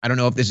 I don't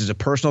know if this is a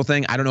personal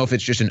thing. I don't know if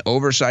it's just an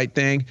oversight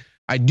thing.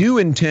 I do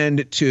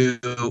intend to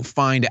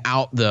find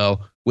out, though,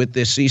 with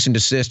this cease and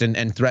desist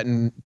and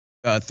threatening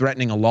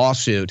a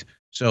lawsuit.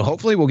 So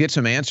hopefully we'll get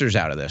some answers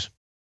out of this.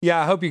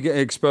 Yeah, I hope you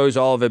expose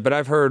all of it. But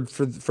I've heard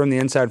from the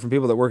inside from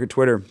people that work at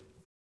Twitter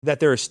that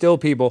there are still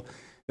people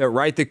that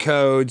write the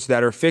codes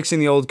that are fixing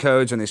the old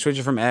codes when they switch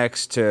it from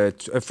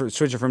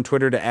switch it from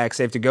Twitter to X.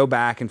 They have to go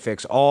back and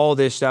fix all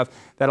this stuff.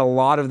 That a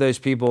lot of those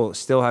people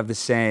still have the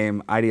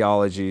same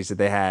ideologies that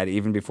they had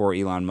even before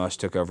Elon Musk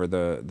took over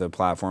the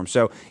platform.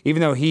 So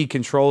even though he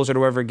controls it or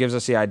whatever, it gives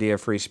us the idea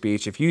of free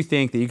speech. If you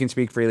think that you can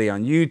speak freely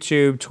on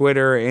YouTube,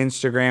 Twitter,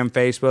 Instagram,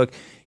 Facebook,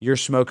 you're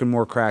smoking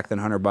more crack than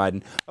Hunter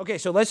Biden. Okay,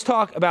 so let's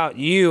talk about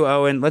you,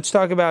 Owen. Let's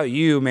talk about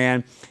you,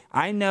 man.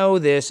 I know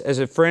this as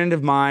a friend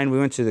of mine. We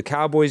went to the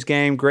Cowboys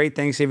game. Great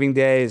Thanksgiving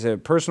Day. As a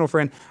personal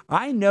friend,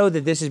 I know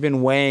that this has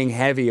been weighing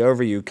heavy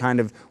over you, kind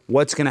of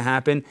what's going to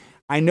happen.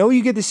 I know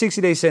you get the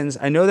 60-day sentence.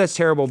 I know that's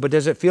terrible, but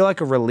does it feel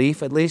like a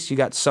relief at least? You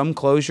got some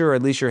closure, or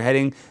at least you're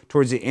heading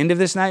towards the end of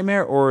this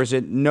nightmare, or is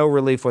it no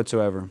relief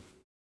whatsoever?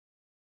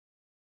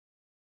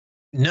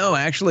 No,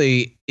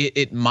 actually,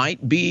 it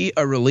might be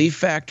a relief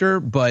factor,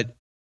 but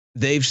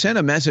they've sent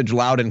a message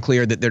loud and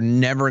clear that they're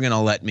never going to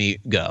let me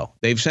go.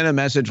 They've sent a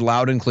message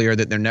loud and clear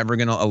that they're never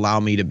going to allow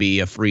me to be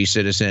a free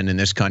citizen in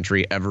this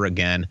country ever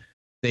again.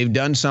 They've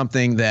done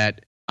something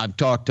that I've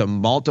talked to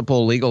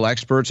multiple legal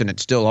experts, and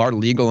it's still our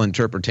legal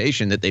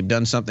interpretation that they've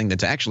done something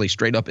that's actually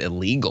straight up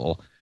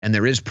illegal. And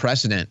there is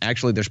precedent.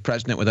 Actually, there's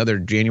precedent with other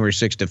January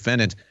 6th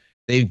defendants.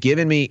 They've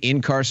given me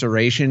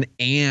incarceration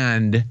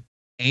and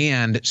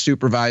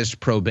supervised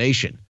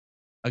probation.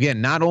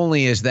 Again, not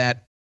only is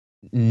that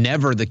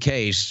never the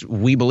case,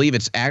 we believe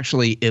it's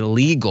actually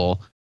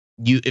illegal.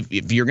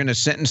 If you're going to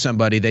sentence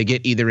somebody, they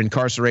get either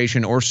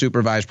incarceration or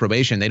supervised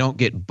probation. They don't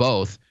get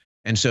both.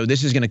 And so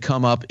this is going to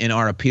come up in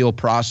our appeal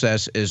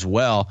process as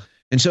well.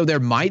 And so there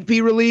might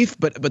be relief,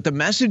 but the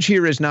message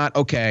here is not,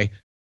 okay,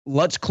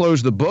 let's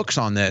close the books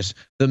on this.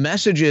 The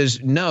message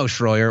is, no,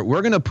 Shroyer,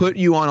 we're going to put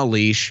you on a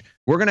leash.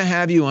 We're going to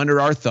have you under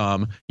our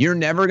thumb. You're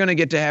never going to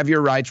get to have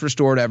your rights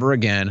restored ever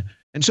again.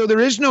 And so there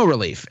is no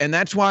relief. And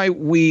that's why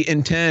we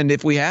intend,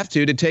 if we have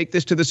to take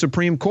this to the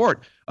Supreme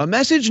Court. A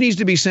message needs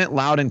to be sent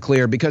loud and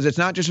clear, because it's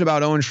not just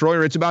about Owen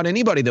Shroyer. It's about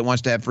anybody that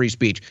wants to have free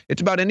speech.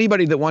 It's about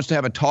anybody that wants to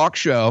have a talk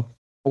show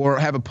or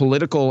have a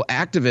political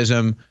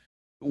activism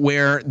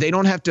where they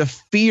don't have to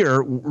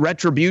fear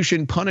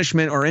retribution,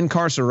 punishment, or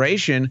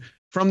incarceration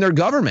from their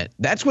government.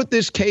 That's what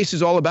this case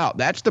is all about.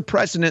 That's the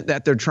precedent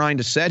that they're trying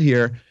to set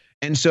here.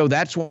 And so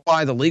that's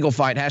why the legal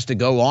fight has to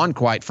go on,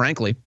 quite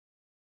frankly.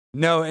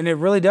 No, and it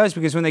really does,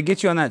 because when they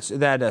get you on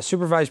that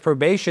supervised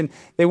probation,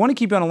 they want to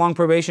keep you on a long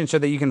probation so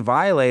that you can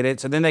violate it,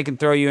 so then they can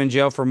throw you in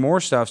jail for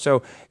more stuff.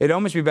 So it'd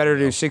almost be better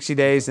to do 60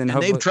 days than.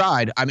 And they've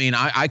tried. I mean,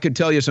 I could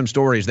tell you some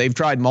stories. They've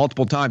tried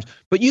multiple times.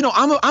 But you know,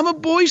 I'm a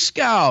Boy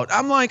Scout.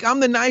 I'm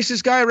the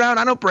nicest guy around.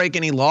 I don't break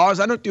any laws.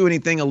 I don't do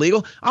anything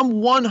illegal. I'm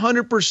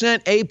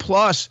 100%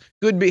 A+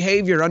 good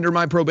behavior under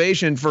my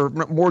probation for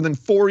more than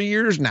 4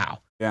 years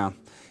now. Yeah.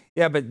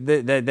 Yeah, but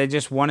they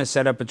just want to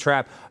set up a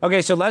trap.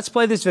 Okay, so let's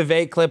play this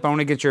Vivek clip. I want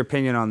to get your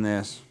opinion on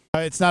this.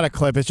 It's not a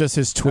clip. It's just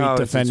his tweet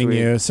defending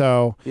you.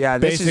 So yeah,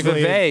 this is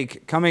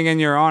Vivek coming in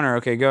your honor.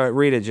 Okay, go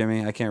read it,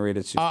 Jimmy. I can't read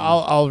it.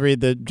 I'll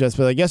read the just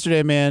like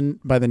yesterday. A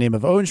man by the name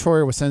of Owen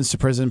Shroyer was sentenced to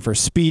prison for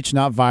speech,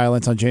 not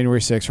violence, on January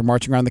 6th for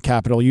marching around the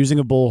Capitol using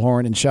a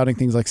bullhorn and shouting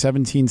things like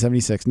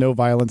 1776, no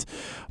violence,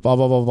 blah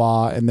blah blah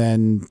blah. And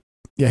then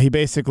he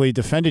basically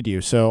defended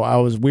you.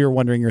 So we were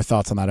wondering your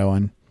thoughts on that,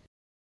 Owen.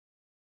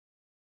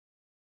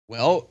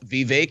 Well,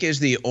 Vivek is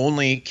the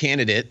only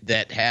candidate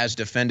that has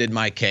defended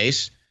my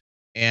case.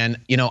 And,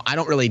 I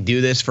don't really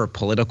do this for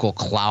political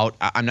clout.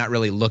 I'm not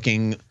really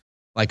looking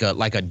like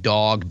a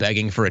dog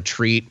begging for a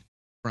treat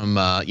from,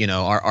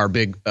 our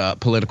big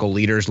political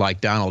leaders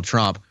like Donald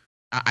Trump.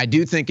 I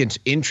do think it's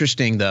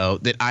interesting, though,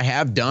 that I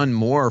have done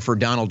more for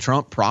Donald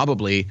Trump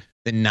probably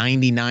than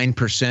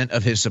 99%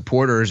 of his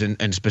supporters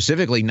and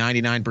specifically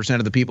 99%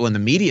 of the people in the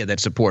media that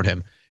support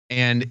him.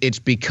 And it's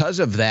because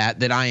of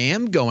that I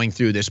am going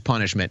through this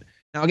punishment.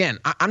 Now, again,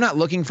 I'm not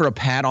looking for a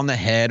pat on the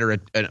head or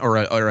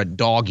a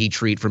doggy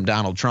treat from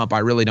Donald Trump. I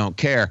really don't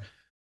care.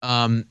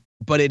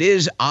 But it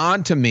is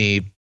odd to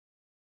me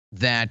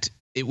that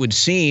it would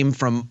seem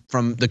from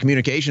the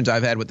communications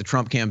I've had with the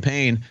Trump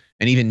campaign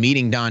and even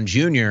meeting Don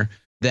Jr.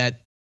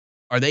 that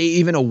are they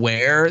even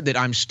aware that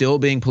I'm still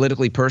being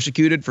politically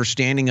persecuted for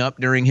standing up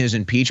during his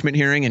impeachment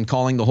hearing and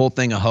calling the whole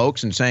thing a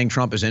hoax and saying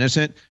Trump is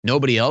innocent?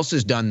 Nobody else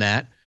has done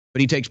that. But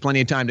he takes plenty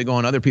of time to go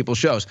on other people's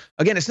shows.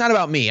 Again, it's not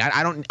about me.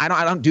 I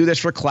don't do this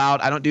for clout.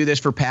 I don't do this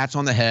for pats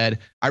on the head.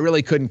 I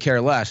really couldn't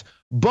care less.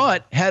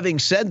 But having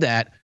said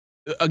that,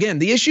 again,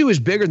 the issue is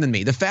bigger than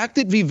me. The fact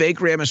that Vivek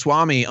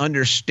Ramaswamy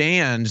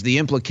understands the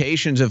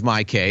implications of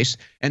my case,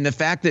 and the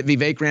fact that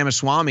Vivek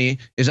Ramaswamy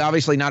is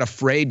obviously not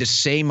afraid to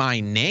say my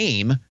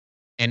name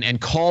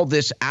and call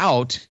this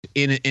out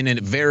in a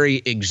very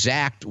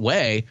exact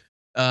way.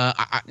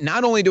 It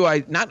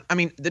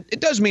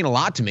does mean a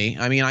lot to me.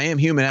 I mean, I am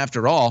human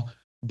after all,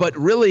 but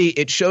really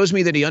it shows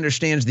me that he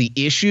understands the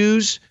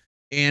issues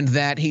and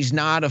that he's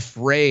not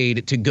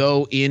afraid to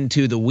go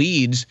into the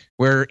weeds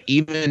where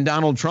even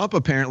Donald Trump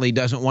apparently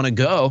doesn't want to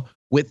go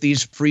with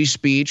these free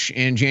speech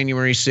and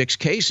January 6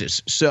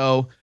 cases.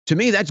 So to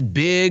me, that's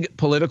big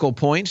political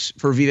points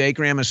for Vivek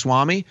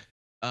Ramaswamy.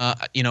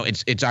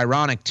 It's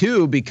ironic,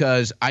 too,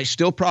 because I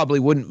still probably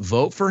wouldn't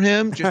vote for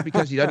him just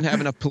because he doesn't have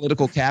enough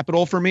political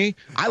capital for me.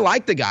 I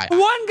like the guy.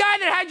 One guy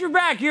that had your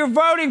back. You're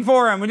voting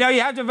for him. No,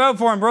 you have to vote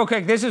for him real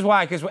quick. This is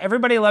why, because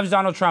everybody loves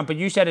Donald Trump, but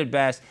you said it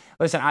best.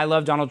 Listen, I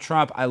love Donald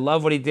Trump. I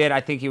love what he did.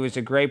 I think he was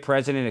a great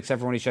president, except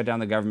for when he shut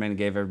down the government and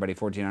gave everybody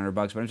 $1,400.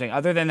 But I'm saying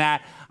other than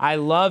that, I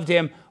loved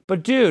him.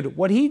 But, dude,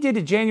 what he did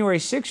to January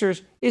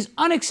 6ers is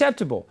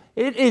unacceptable.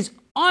 It is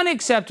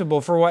unacceptable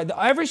for what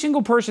every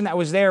single person that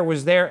was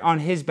there on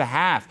his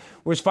behalf,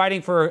 was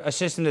fighting for a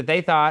system that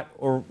they thought,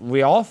 or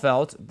we all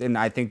felt, and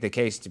I think the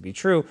case to be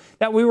true,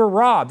 that we were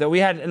robbed, that we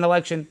had an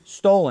election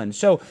stolen.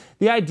 So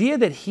the idea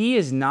that he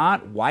is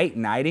not white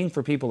knighting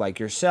for people like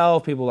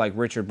yourself, people like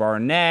Richard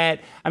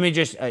Barnett, I mean,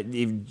 just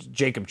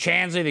Jacob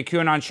Chansley, the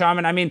QAnon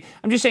shaman. I mean,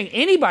 I'm just saying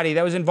anybody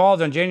that was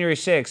involved on January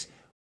 6th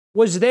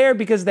was there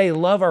because they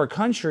love our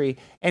country.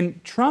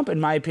 And Trump, in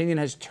my opinion,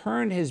 has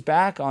turned his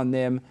back on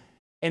them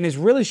and has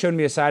really shown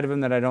me a side of him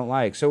that I don't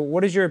like. So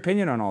what is your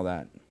opinion on all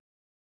that?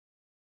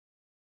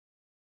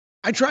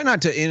 I try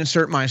not to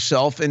insert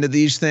myself into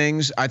these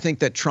things. I think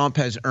that Trump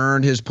has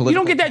earned his political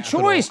You don't get that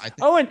capital. choice.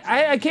 Owen,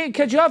 I can't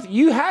cut you off.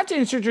 You have to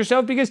insert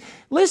yourself because,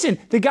 listen,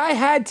 the guy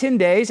had 10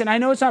 days, and I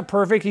know it's not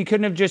perfect. He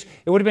couldn't have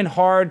it would have been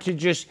hard to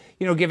just,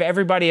 give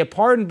everybody a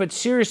pardon. But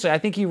seriously, I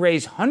think he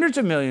raised hundreds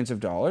of millions of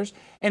dollars.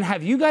 And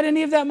have you got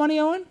any of that money,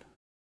 Owen?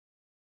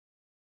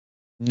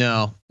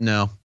 No.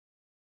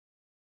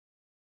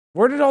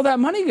 Where did all that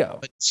money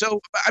go?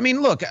 So, I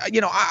mean, look,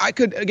 I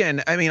could,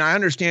 again, I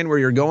understand where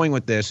you're going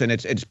with this, and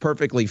it's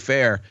perfectly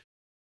fair.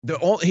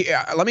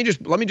 Let me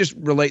just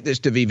relate this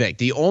to Vivek.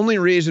 The only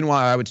reason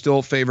why I would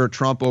still favor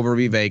Trump over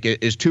Vivek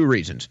is two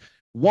reasons.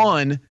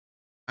 One,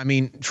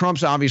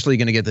 Trump's obviously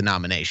going to get the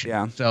nomination.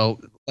 Yeah. So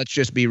let's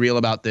just be real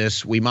about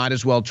this. We might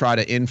as well try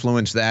to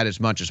influence that as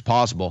much as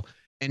possible.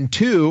 And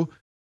two,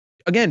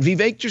 again,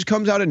 Vivek just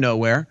comes out of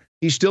nowhere.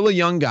 He's still a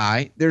young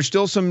guy. There's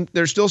still some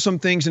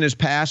things in his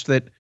past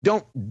that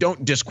don't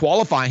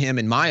disqualify him,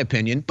 in my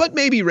opinion, but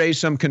maybe raise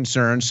some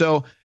concern.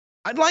 So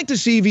I'd like to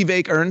see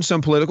Vivek earn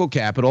some political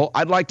capital.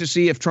 I'd like to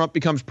see, if Trump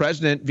becomes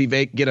president,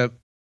 Vivek get a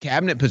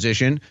cabinet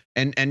position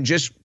and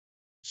just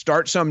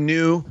start some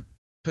new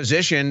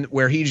position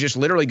where he just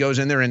literally goes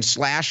in there and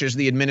slashes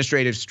the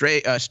administrative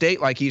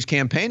state like he's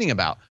campaigning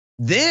about.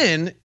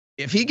 Then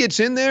if he gets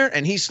in there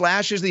and he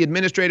slashes the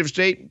administrative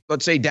state,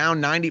 let's say down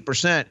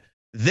 90%,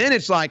 then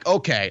it's like,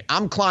 okay,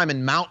 I'm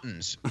climbing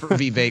mountains for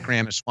Vivek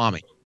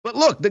Ramaswamy. But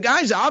look, the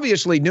guy's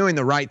obviously doing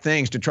the right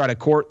things to try to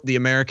court the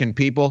American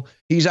people.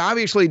 He's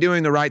obviously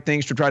doing the right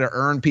things to try to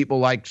earn people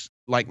like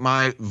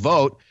my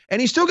vote.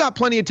 And he's still got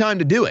plenty of time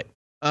to do it.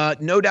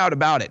 No doubt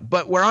about it.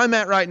 But where I'm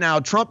at right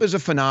now, Trump is a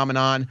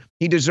phenomenon.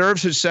 He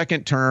deserves his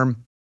second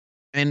term.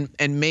 And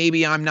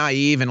maybe I'm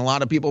naive and a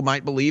lot of people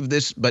might believe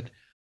this, but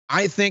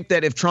I think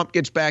that if Trump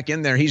gets back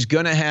in there, he's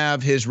going to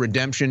have his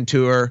redemption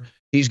tour.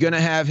 He's going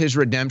to have his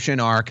redemption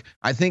arc.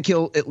 I think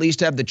he'll at least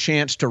have the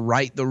chance to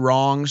right the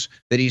wrongs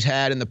that he's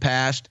had in the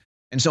past.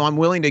 And so I'm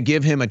willing to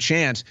give him a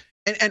chance.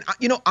 And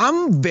you know,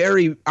 I'm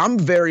very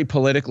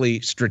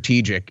politically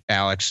strategic,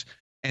 Alex.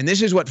 And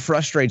this is what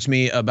frustrates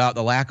me about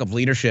the lack of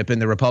leadership in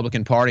the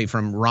Republican Party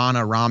from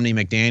Ronna Romney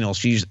McDaniel.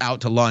 She's out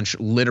to lunch,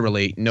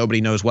 literally.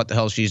 Nobody knows what the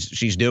hell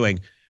she's doing.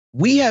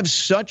 We have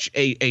such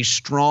a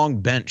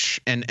strong bench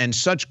and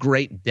such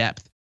great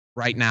depth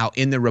right now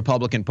in the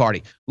Republican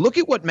Party. Look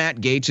at what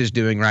Matt Gaetz is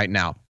doing right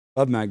now.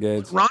 Love Matt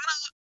Gaetz.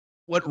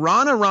 What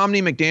Ronna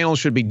Romney McDaniel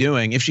should be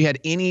doing, if she had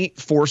any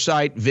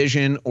foresight,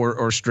 vision,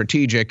 or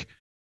strategic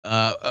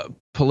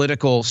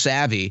political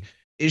savvy,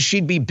 is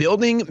she'd be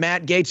building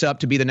Matt Gaetz up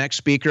to be the next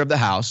Speaker of the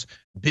House,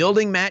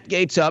 building Matt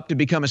Gaetz up to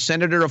become a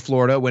senator of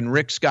Florida when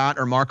Rick Scott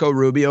or Marco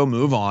Rubio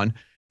move on.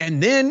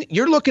 And then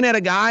you're looking at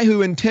a guy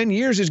who in 10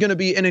 years is going to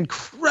be an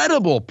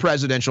incredible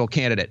presidential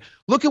candidate.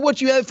 Look at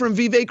what you have from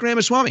Vivek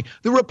Ramaswamy.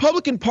 The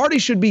Republican Party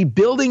should be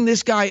building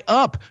this guy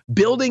up,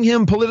 building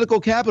him political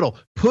capital,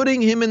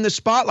 putting him in the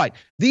spotlight.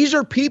 These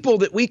are people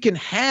that we can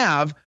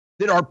have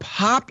that are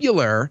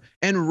popular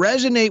and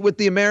resonate with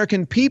the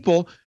American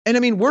people. And I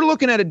mean, we're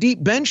looking at a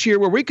deep bench here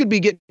where we could be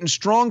getting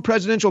strong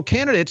presidential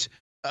candidates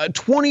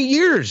 20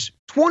 years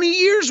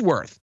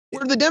worth.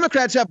 Where the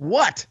Democrats have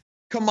what?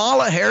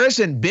 Kamala Harris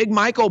and Big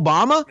Mike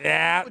Obama?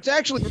 Yeah. It's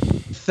actually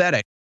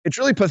pathetic. It's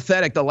really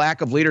pathetic, the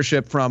lack of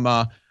leadership from,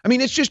 I mean,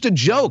 it's just a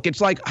joke.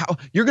 It's like how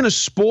you're going to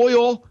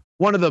spoil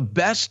one of the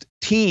best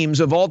teams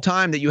of all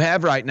time that you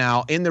have right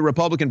now in the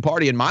Republican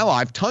Party in my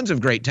life. Tons of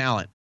great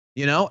talent,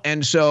 you know?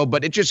 And so,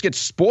 but it just gets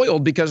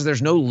spoiled because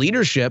there's no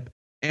leadership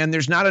and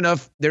there's not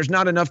enough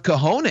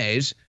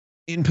cojones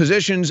in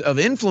positions of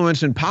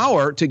influence and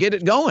power to get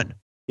it going.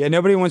 Yeah,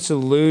 nobody wants to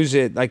lose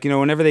it. Like, you know,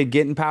 whenever they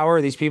get in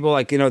power, these people,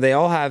 like, you know, they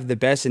all have the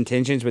best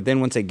intentions, but then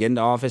once they get into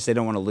office, they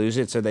don't want to lose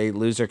it, so they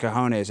lose their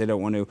cojones. They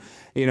don't want to,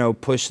 you know,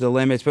 push the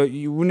limits. But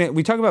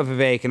we talk about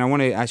Vivek, and I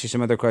want to ask you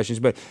some other questions,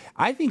 but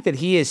I think that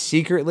he is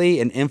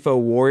secretly an info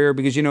warrior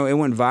because, you know, it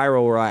went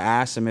viral where I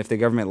asked him if the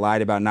government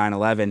lied about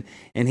 9/11,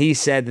 and he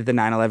said that the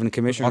 9/11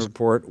 Commission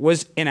report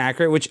was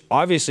inaccurate, which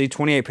obviously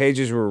 28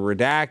 pages were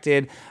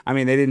redacted. I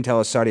mean, they didn't tell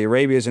us Saudi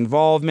Arabia's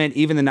involvement.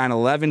 Even the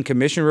 9/11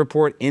 Commission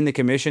report in the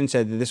commission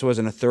said that this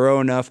wasn't a thorough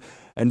enough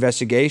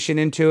investigation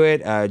into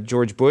it.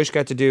 George Bush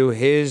got to do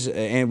his,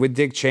 and with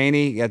Dick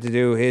Cheney, got to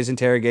do his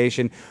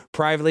interrogation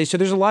privately. So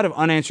there's a lot of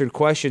unanswered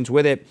questions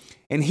with it.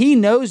 And he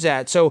knows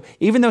that. So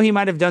even though he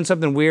might have done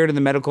something weird in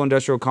the medical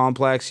industrial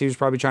complex, he was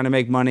probably trying to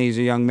make money. He's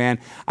a young man.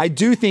 I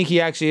do think he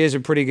actually is a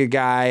pretty good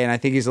guy. And I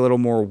think he's a little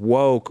more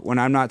woke. When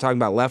I'm not talking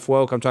about left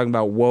woke, I'm talking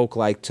about woke,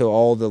 like to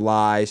all the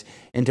lies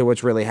and to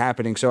what's really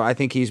happening. So I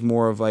think he's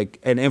more of like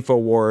an info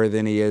warrior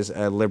than he is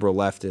a liberal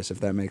leftist, if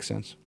that makes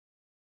sense.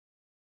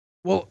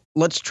 Well,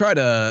 let's try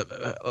to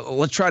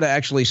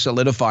actually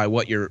solidify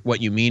what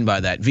you mean by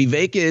that.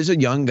 Vivek is a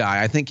young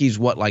guy. I think he's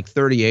like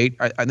 38.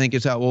 I think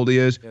is how old he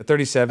is. Yeah,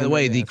 37. By the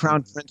way, the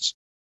Crown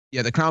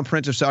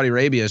Prince of Saudi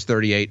Arabia is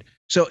 38.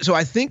 So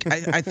I think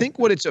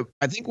what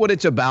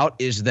it's about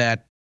is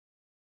that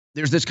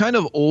there's this kind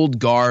of old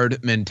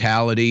guard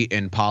mentality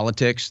in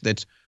politics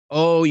that's,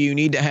 oh, you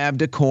need to have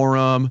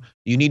decorum.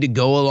 You need to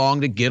go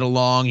along to get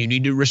along. You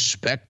need to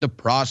respect the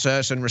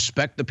process and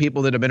respect the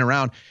people that have been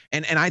around.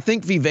 And I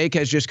think Vivek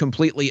has just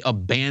completely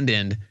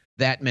abandoned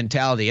that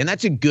mentality. And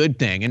that's a good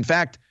thing. In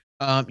fact,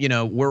 you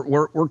know,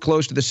 we're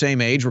close to the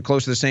same age. We're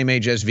close to the same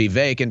age as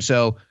Vivek. And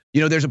so,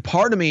 you know, there's a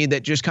part of me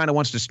that just kind of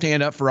wants to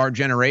stand up for our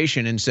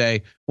generation and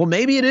say, well,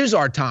 maybe it is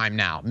our time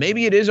now.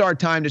 Maybe it is our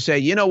time to say,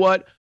 you know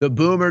what? The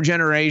boomer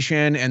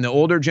generation and the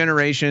older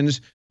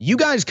generations, you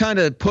guys kind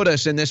of put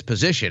us in this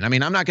position. I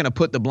mean, I'm not going to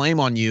put the blame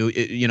on you,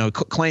 you know,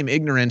 claim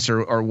ignorance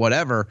or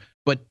whatever,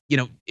 but, you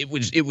know, it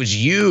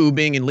was you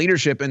being in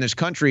leadership in this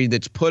country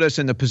that's put us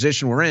in the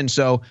position we're in.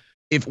 So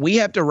if we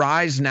have to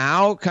rise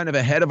now kind of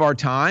ahead of our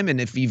time,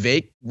 and if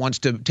Vivek wants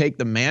to take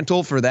the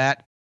mantle for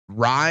that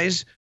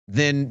rise,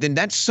 then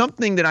that's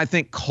something that I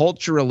think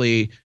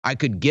culturally I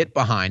could get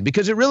behind,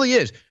 because it really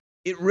is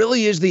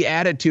the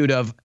attitude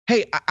of,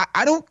 hey,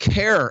 I don't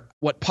care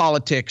what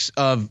politics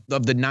of the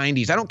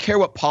 90s. I don't care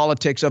what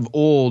politics of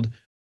old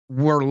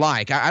were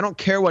like. I don't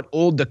care what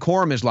old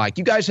decorum is like.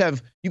 You guys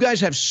have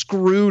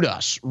screwed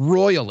us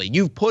royally.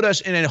 You've put us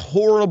in a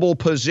horrible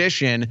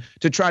position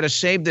to try to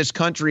save this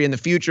country in the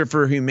future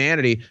for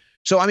humanity.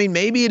 So, I mean,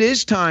 maybe it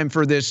is time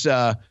for this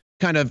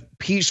kind of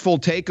peaceful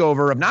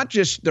takeover of not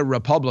just the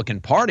Republican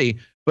Party,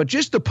 but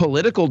just the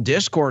political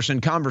discourse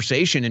and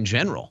conversation in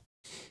general.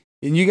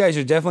 And you guys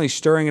are definitely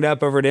stirring it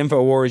up over at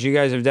InfoWars. You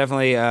guys have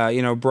definitely,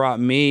 brought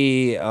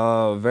me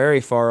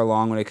very far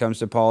along when it comes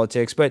to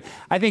politics. But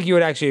I think you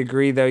would actually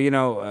agree,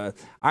 though,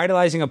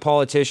 idolizing a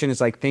politician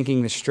is like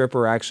thinking the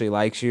stripper actually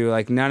likes you.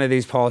 Like, none of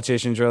these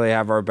politicians really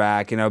have our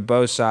back. You know,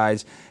 both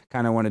sides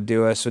kind of want to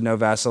do us with no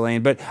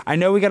Vaseline. But I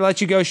know we got to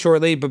let you go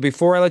shortly. But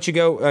before I let you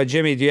go,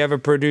 Jimmy, do you have a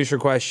producer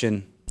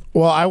question?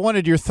 Well, I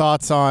wanted your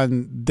thoughts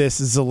on this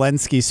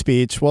Zelensky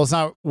speech. Well, it's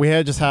not. We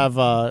just have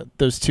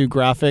those two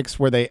graphics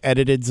where they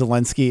edited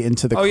Zelensky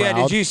into the crowd. Oh yeah,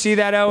 did you see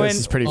that, Owen? This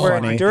is pretty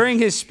funny. During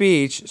his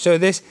speech,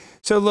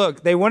 so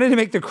look, they wanted to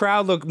make the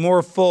crowd look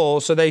more full,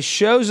 so they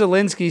show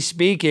Zelensky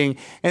speaking,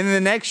 and in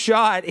the next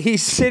shot,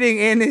 he's sitting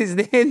in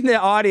the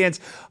audience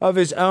of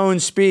his own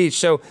speech.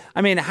 So,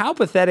 I mean, how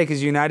pathetic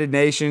is the United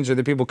Nations or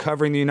the people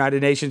covering the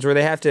United Nations where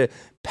they have to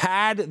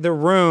pad the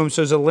room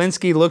so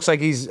Zelensky looks like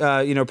he's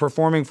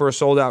performing for a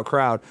sold-out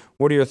crowd?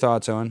 What are your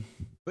thoughts, Owen?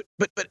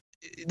 But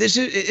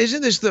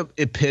isn't this the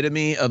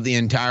epitome of the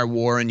entire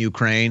war in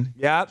Ukraine?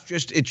 Yeah.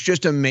 It's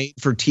just a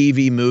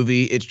made-for-TV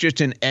movie. It's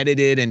just an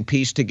edited and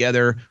pieced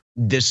together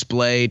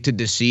display to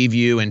deceive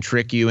you and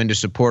trick you into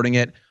supporting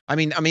it. I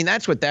mean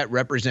that's what that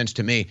represents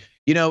to me.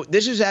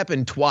 This has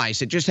happened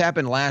twice. It just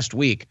happened last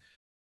week.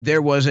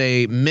 There was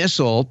a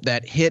missile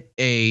that hit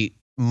a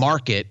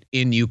market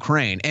in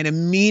Ukraine, and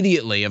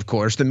immediately, of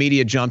course, the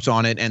media jumps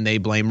on it and they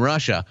blame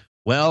Russia.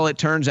 Well, it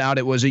turns out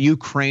it was a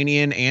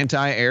Ukrainian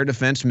anti-air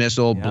defense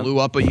missile, blew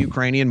up a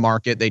Ukrainian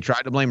market. They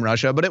tried to blame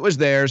Russia, but it was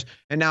theirs.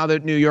 And now the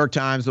New York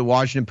Times, the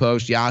Washington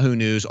Post, Yahoo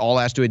News, all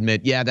has to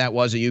admit, yeah, that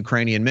was a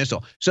Ukrainian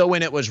missile. So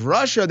when it was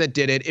Russia that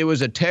did it, it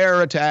was a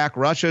terror attack.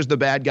 Russia's the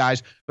bad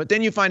guys. But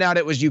then you find out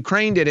it was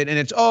Ukraine did it, and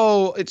it's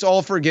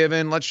all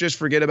forgiven. Let's just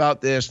forget about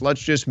this.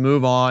 Let's just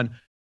move on.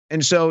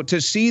 And so to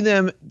see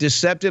them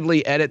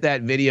deceptively edit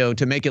that video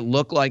to make it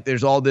look like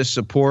there's all this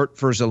support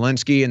for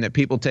Zelensky and that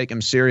people take him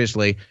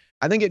seriously,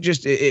 I think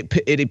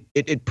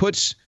it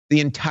puts the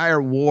entire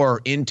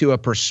war into a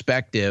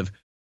perspective.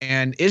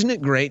 And isn't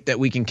it great that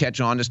we can catch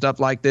on to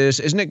stuff like this?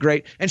 Isn't it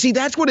great? And see,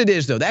 that's what it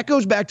is, though. That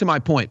goes back to my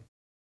point.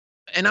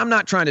 And I'm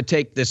not trying to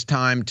take this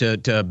time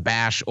to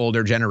bash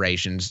older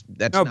generations.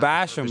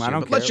 Bash them. I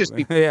don't care. Let's just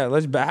be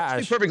let's bash.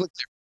 Let's be perfectly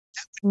clear.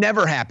 That would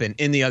never happen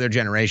in the other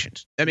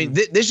generations. I mean,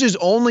 this is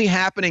only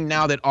happening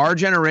now that our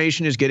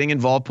generation is getting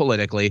involved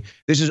politically.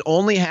 This is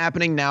only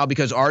happening now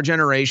because our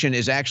generation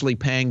is actually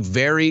paying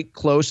very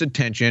close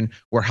attention.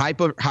 We're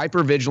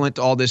hyper vigilant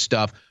to all this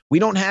stuff. We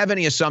don't have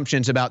any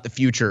assumptions about the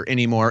future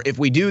anymore. If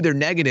we do, they're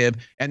negative,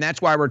 and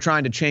that's why we're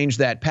trying to change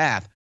that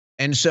path.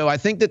 And so I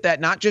think that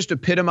not just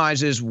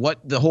epitomizes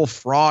what the whole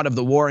fraud of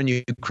the war in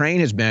Ukraine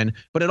has been,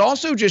 but it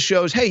also just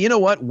shows, hey, you know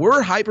what?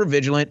 We're hyper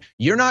vigilant.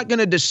 You're not going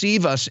to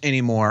deceive us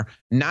anymore.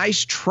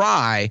 Nice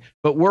try,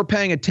 but we're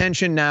paying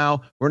attention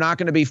now. We're not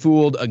going to be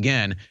fooled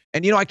again.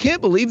 And, I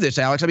can't believe this,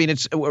 Alex. I mean,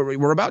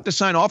 we're about to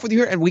sign off with you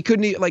here, and we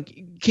can't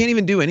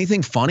even do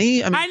anything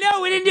funny. I know,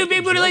 we didn't do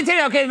Big Booty Late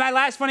today. Okay, my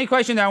last funny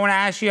question that I want to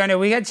ask you. I know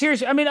we had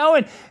serious. I mean,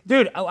 Owen,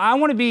 dude, I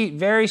want to be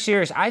very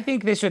serious. I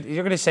think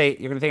you're going to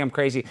think I'm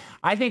crazy.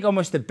 I think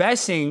almost the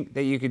best thing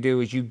that you could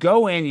do is you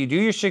go in, you do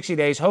your 60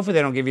 days. Hopefully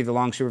they don't give you the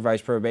long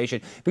supervised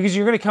probation, because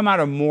you're going to come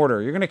out a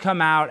martyr. You're going to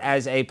come out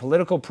as a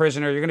political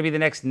prisoner. You're going to be the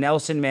next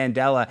Nelson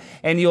Mandela,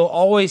 and you'll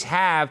always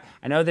have,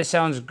 I know this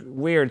sounds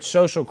weird,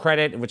 social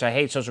credit, which I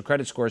hate social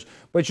credit scores,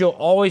 but you'll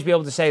always be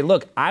able to say,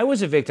 look, I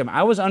was a victim.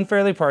 I was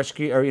unfairly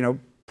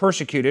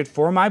persecuted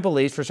for my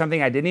beliefs, for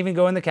something I didn't even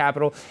go in the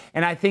Capitol.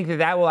 And I think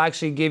that will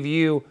actually give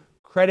you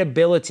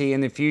credibility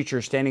in the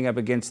future standing up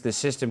against the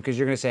system, because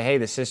you're going to say, hey,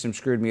 the system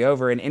screwed me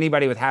over. And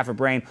anybody with half a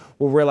brain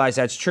will realize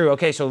that's true.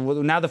 Okay,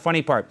 so now the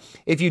funny part.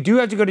 If you do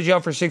have to go to jail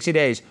for 60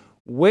 days,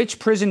 which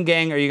prison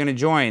gang are you going to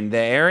join?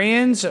 The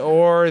Aryans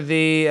or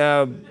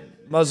the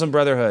Muslim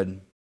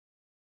Brotherhood?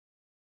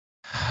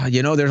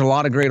 There's a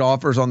lot of great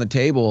offers on the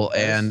table,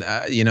 and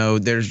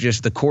there's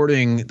just the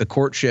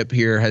courtship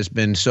here has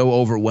been so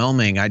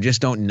overwhelming. I just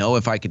don't know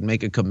if I could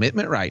make a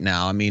commitment right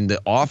now. I mean,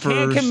 the offers.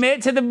 You can't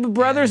commit to the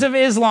Brothers of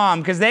Islam,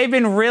 because they've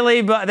been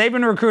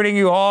recruiting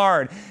you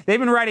hard. They've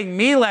been writing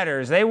me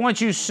letters. They want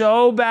you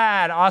so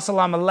bad.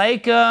 Assalamu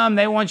alaikum.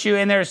 They want you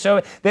in there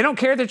so they don't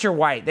care that you're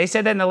white. They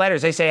said that in the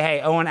letters. They say, hey,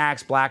 Owen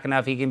acts black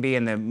enough, he can be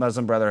in the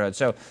Muslim Brotherhood.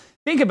 So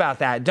think about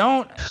that.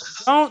 Don't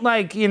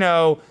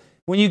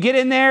when you get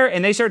in there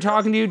and they start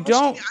talking to you, I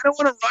don't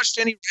want to rush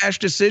any rash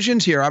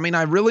decisions here. I mean,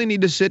 I really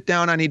need to sit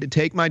down. I need to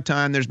take my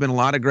time. There's been a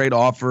lot of great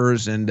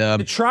offers. And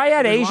the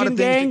Triad Asian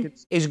gang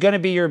is going to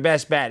be your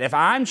best bet. If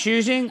I'm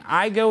choosing,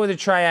 I go with the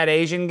Triad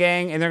Asian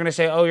gang, and they're going to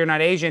say, oh, you're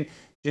not Asian.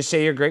 Just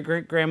say your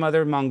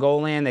great-great-grandmother,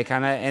 Mongolian.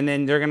 And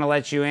then they're going to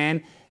let you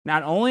in.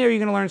 Not only are you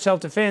going to learn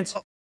self-defense,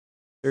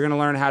 you're going to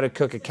learn how to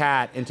cook a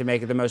cat and to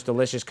make it the most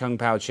delicious Kung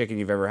Pao chicken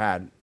you've ever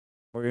had.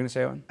 What were you going to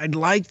say, Owen? I'd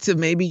like to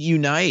maybe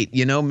unite.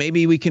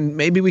 Maybe we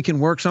can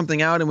work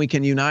something out, and we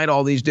can unite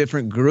all these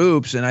different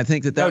groups. And I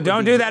think that. No,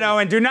 don't do that,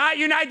 Owen. Do not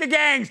unite the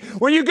gangs.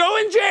 When you go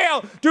in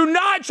jail, do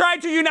not try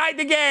to unite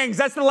the gangs.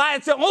 That's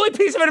the only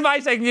piece of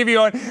advice I can give you,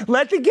 Owen.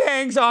 Let the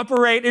gangs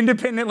operate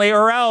independently,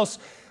 or else,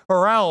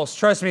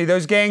 trust me,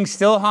 those gangs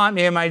still haunt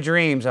me in my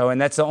dreams, Owen.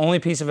 That's the only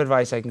piece of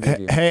advice I can give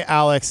you. Hey,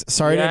 Alex,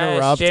 sorry to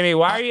interrupt. Jimmy,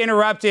 why are you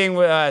interrupting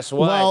us?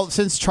 What? Well,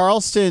 since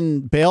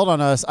Charleston bailed on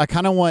us, I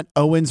kind of want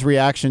Owen's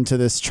reaction to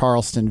this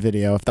Charleston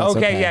video, if that's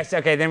okay. Okay, yes,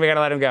 okay, then we got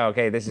to let him go.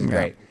 Okay, this is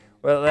great.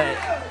 Well,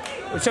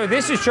 so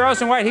this is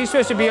Charleston White. He's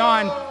supposed to be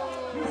on.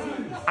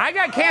 I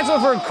got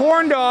canceled for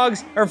corn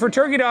dogs or for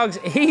turkey dogs.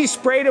 He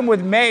sprayed them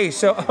with mace.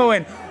 So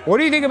Owen, what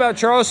do you think about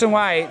Charleston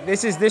White?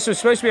 This was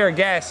supposed to be our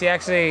guest.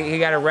 He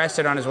got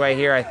arrested on his way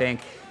here, I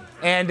think.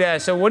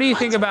 And so what do you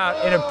think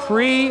about in a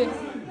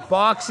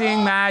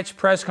pre-boxing match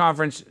press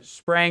conference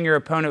spraying your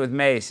opponent with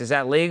mace? Is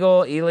that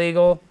legal,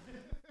 illegal?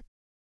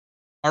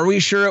 Are we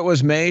sure it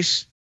was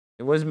mace?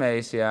 It was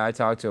mace, yeah. I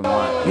talked to him a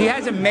lot. He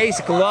has a mace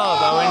glove,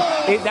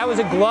 Owen. That was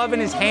a glove in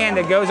his hand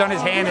that goes on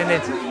his hand, and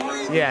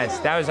yes,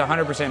 that was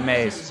 100%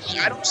 mace.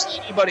 I don't see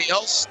anybody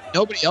else.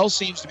 Nobody else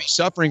seems to be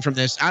suffering from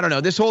this. I don't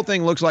know. This whole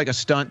thing looks like a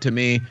stunt to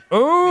me.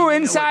 Ooh,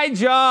 inside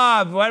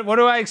job. What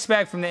do I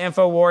expect from the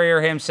info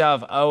warrior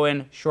himself,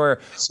 Owen Shroyer?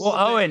 Well,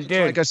 Owen,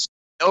 dude.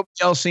 Nobody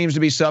else seems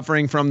to be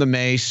suffering from the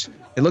mace.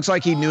 It looks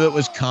like he knew it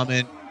was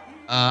coming.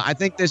 I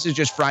think this is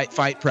just fight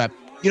prep.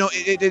 You know,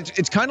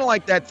 it's kind of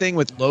like that thing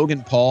with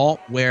Logan Paul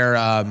where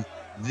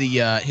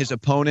his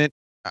opponent,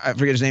 I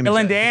forget his name.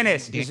 Dylan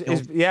Dennis.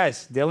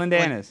 Yes, Dylan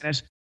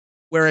Dennis.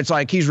 Where it's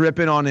like he's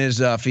ripping on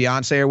his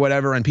fiance or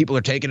whatever, and people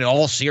are taking it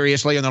all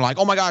seriously, and they're like,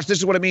 "Oh my gosh, this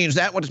is what it means. Is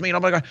that what it means? Oh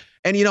my god!"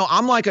 And you know,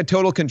 I'm like a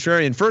total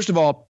contrarian. First of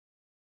all,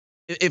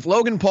 if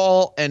Logan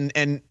Paul and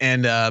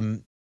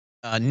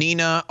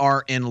Nina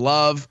are in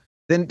love,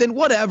 then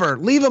whatever,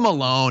 leave them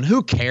alone.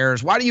 Who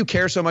cares? Why do you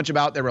care so much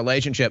about their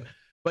relationship?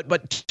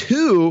 But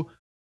two,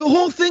 the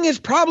whole thing is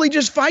probably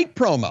just fight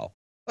promo.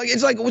 Like,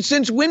 it's like,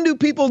 since when do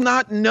people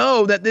not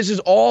know that this is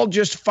all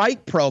just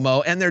fight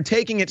promo and they're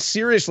taking it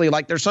seriously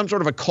like there's some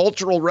sort of a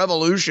cultural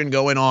revolution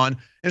going on?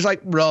 It's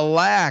like,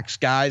 relax,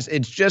 guys.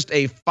 It's just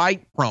a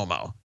fight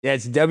promo. Yeah,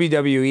 it's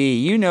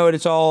WWE. You know it.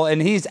 It's all,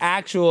 and he's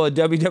actual a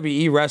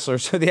WWE wrestler.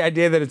 So the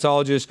idea that it's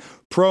all just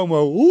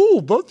promo,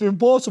 ooh, that's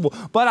impossible.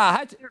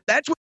 But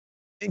that's what.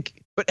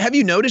 But have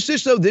you noticed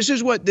this though? This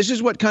is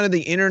what kind of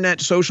the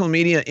internet, social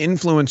media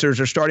influencers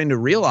are starting to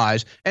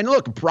realize. And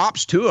look,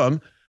 props to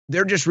them.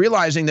 They're just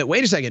realizing that,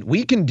 wait a second,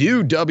 we can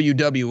do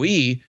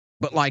WWE,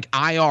 but like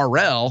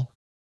IRL,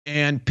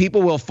 and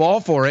people will fall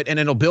for it, and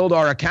it'll build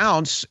our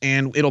accounts,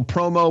 and it'll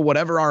promo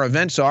whatever our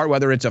events are,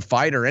 whether it's a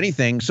fight or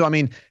anything. So, I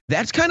mean,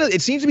 that's kind of,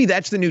 it seems to me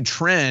that's the new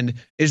trend,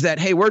 is that,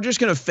 hey, we're just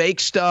going to fake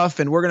stuff,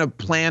 and we're going to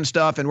plan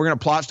stuff, and we're going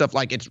to plot stuff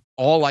like it's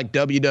all like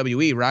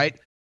WWE, right?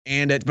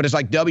 But it's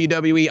like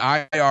WWE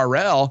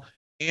IRL,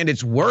 and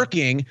it's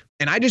working.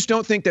 And I just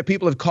don't think that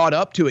people have caught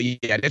up to it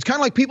yet. It's kind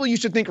of like people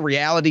used to think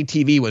reality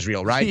TV was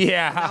real, right?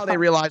 Yeah. Now they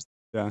realize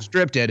it's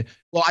scripted.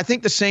 Well, I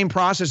think the same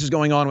process is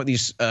going on with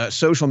these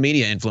social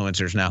media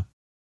influencers now.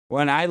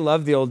 When I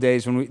love the old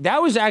days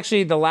that was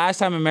actually the last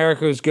time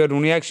America was good,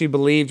 when we actually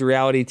believed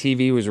reality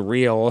TV was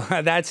real.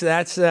 that's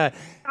I'm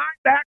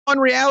back on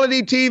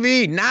reality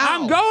TV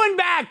now. I'm going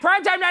back.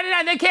 Primetime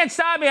 99. They can't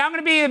stop me. I'm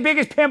going to be the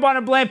biggest pimp on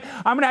a blimp.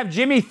 I'm going to have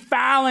Jimmy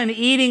Fallon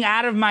eating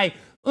out of my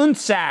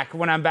unsack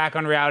when I'm back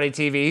on reality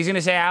TV. He's going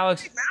to say,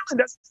 Alex. Fallon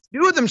doesn't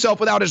do with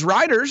himself without his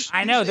writers.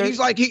 I know. He's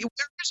like, where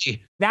is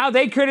he? Now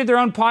they created their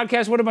own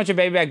podcast. What a bunch of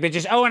baby back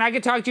bitches. Oh, and I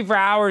could talk to you for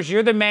hours.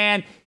 You're the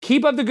man.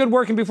 Keep up the good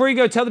work. And before you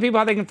go, tell the people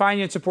how they can find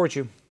you and support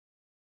you.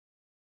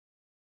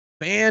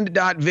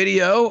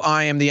 Band.video.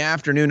 I am the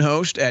afternoon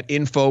host at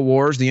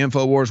InfoWars, the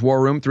InfoWars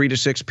War Room, 3 to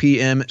 6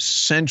 p.m.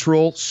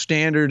 Central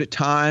Standard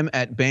Time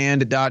at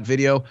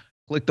Band.video.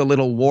 Click the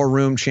little War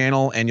Room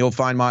channel, and you'll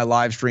find my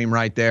live stream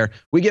right there.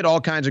 We get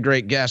all kinds of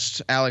great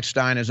guests. Alex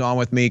Stein is on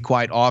with me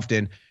quite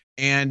often.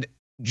 And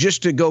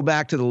just to go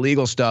back to the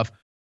legal stuff,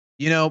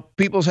 you know,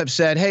 people have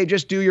said, hey,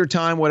 just do your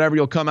time, whatever,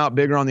 you'll come out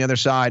bigger on the other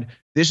side.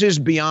 This is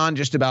beyond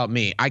just about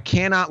me. I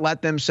cannot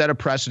let them set a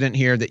precedent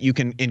here that you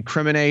can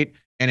incriminate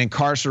and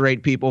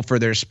incarcerate people for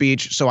their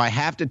speech. So I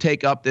have to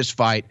take up this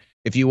fight.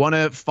 If you want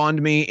to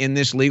fund me in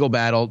this legal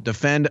battle,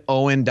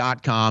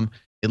 defendowen.com.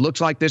 It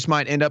looks like this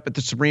might end up at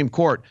the Supreme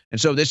Court.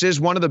 And so this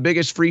is one of the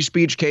biggest free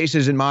speech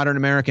cases in modern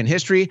American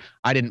history.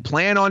 I didn't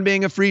plan on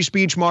being a free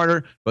speech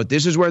martyr, but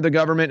this is where the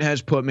government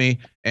has put me.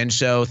 And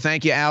so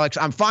thank you, Alex.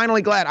 I'm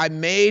finally glad I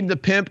made the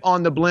Pimp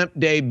on the Blimp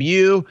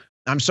debut.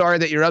 I'm sorry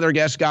that your other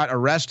guest got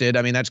arrested.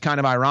 I mean, that's kind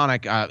of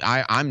ironic.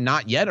 I'm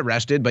not yet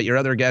arrested, but your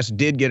other guest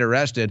did get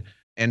arrested.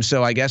 And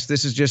so I guess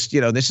this is just,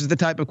 you know, this is the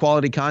type of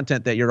quality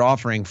content that you're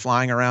offering,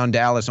 flying around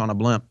Dallas on a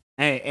blimp.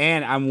 Hey,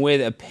 and I'm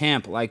with a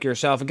pimp like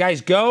yourself. And guys,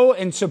 go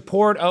and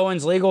support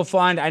Owen's legal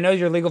fund. I know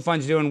your legal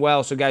fund's doing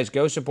well, so guys,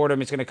 go support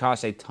him. It's going to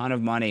cost a ton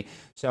of money.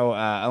 So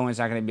Owen's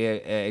not going to be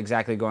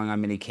exactly going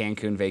on many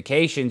Cancun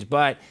vacations,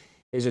 but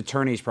his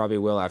attorneys probably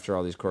will after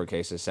all these court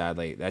cases,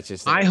 sadly. That's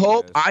just I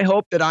hope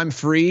that I'm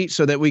free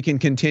so that we can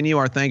continue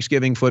our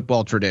Thanksgiving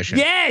football tradition.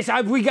 Yes,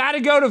 we got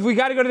to go to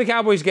the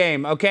Cowboys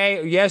game,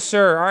 okay? Yes,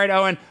 sir. All right,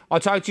 Owen,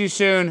 I'll talk to you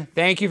soon.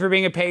 Thank you for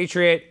being a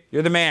Patriot.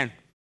 You're the man.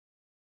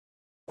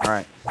 All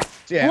right.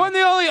 Yeah. One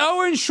the only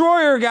Owen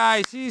Shroyer,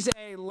 guys. He's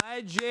a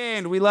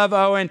legend. We love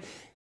Owen.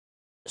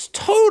 It's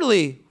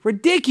totally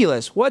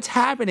ridiculous what's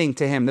happening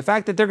to him. The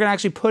fact that they're going to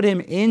actually put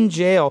him in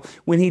jail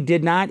when he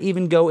did not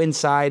even go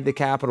inside the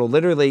Capitol.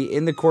 Literally,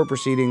 in the court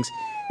proceedings,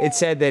 it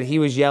said that he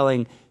was yelling,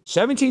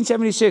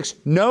 1776,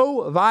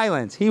 no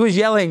violence. He was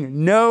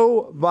yelling,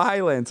 no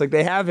violence. Like,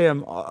 they have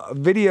him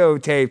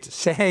videotaped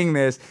saying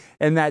this,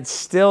 and that's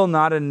still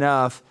not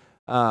enough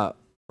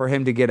for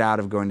him to get out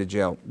of going to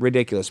jail.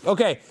 Ridiculous.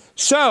 Okay,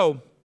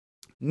 so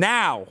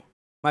now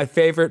my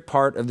favorite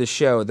part of the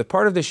show, the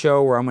part of the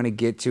show where I'm going to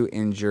get to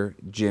injure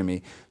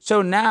Jimmy.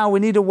 So now we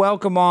need to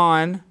welcome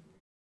on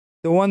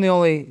the one, the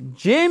only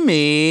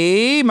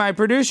Jimmy, my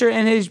producer,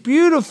 and his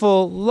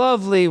beautiful,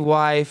 lovely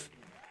wife,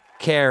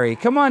 Carrie.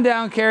 Come on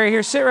down, Carrie.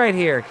 Here, sit right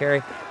here,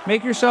 Carrie.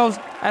 Make yourselves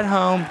at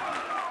home.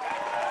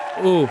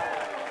 Ooh,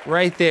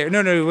 right there.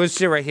 No, we'll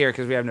sit right here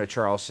because we have no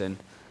Charleston.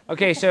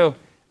 Okay, so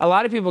a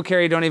lot of people,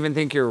 Carrie, don't even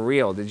think you're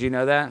real. Did you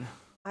know that?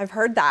 I've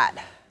heard that.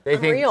 They I'm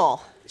think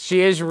real.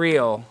 She is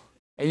real.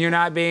 And you're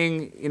not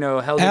being,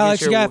 held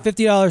Alex, against you got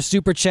 $50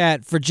 super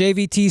chat for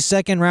JVT's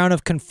second round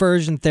of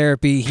conversion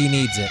therapy. He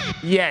needs it.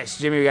 Yes,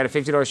 Jimmy, we got a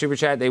 $50 super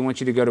chat. They want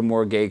you to go to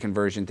more gay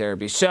conversion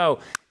therapy. So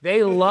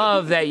they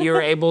love that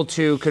you're able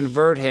to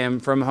convert him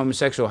from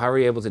homosexual. How were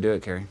you able to do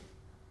it, Carrie?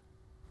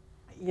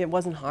 It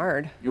wasn't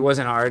hard. It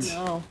wasn't hard?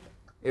 No.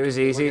 It was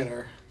easy?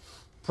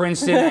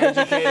 Princeton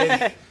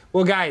educated.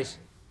 Well, guys,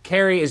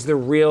 Carrie is the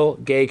real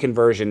gay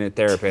conversion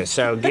therapist.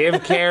 So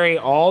give Carrie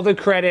all the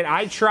credit.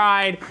 I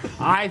tried.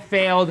 I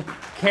failed.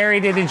 Carrie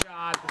did the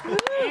job.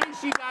 And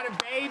she got a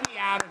baby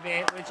out of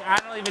it, which I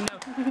don't even know.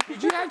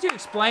 Did you have to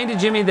explain to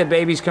Jimmy that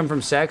babies come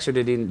from sex, or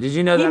did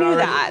you know that already? He knew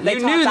that. They you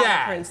taught knew that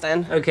that. at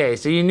Princeton. Okay,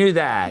 so you knew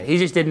that. He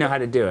just didn't know how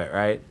to do it,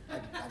 right?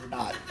 I did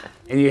not.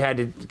 And you had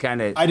to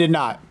kind of... I did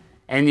not.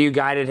 And you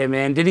guided him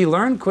in. Did he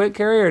learn quick,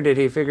 Carrie, or did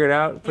he figure it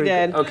out? He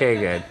did. Okay,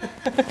 good.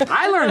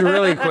 I learned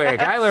really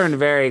quick. I learned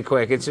very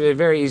quick. It's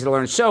very easy to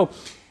learn. So,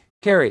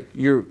 Carrie,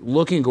 you're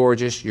looking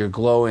gorgeous. You're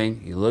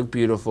glowing. You look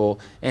beautiful.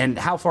 And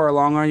how far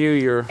along are you?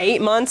 You're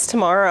 8 months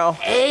tomorrow.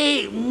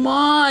 8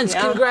 months.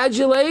 Yeah.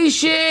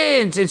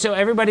 Congratulations. And so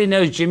everybody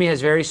knows Jimmy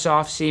has very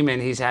soft semen.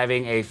 He's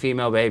having a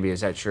female baby.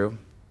 Is that true?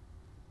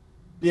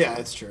 Yeah,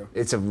 it's true.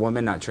 It's a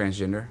woman, not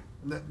transgender?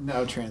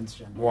 No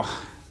transgender. Wow.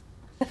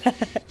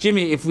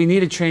 Jimmy, if we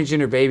need a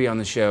transgender baby on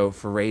the show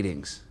for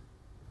ratings,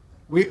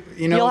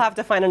 you'll have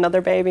to find another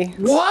baby.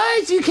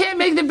 What? You can't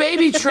make the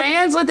baby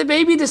trans? Let the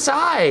baby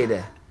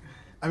decide.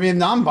 I mean,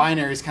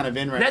 non-binary is kind of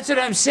in right now. That's what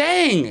I'm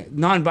saying.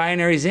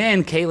 Non-binary's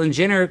in. Caitlyn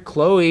Jenner,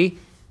 Chloe.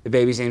 The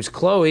baby's name's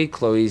Chloe.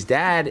 Chloe's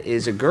dad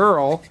is a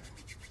girl.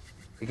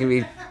 It can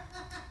be.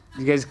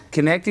 You guys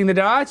connecting the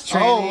dots?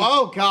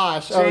 Oh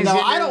gosh. Oh no,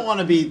 I don't want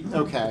to be.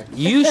 Okay.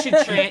 You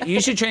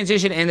should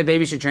transition, and the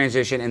baby should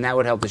transition, and that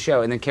would help the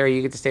show. And then Carrie,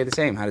 you get to stay the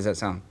same. How does that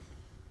sound?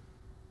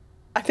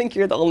 I think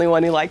you're the only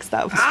one who likes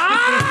that.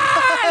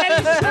 That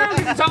is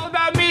true. It's all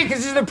about me because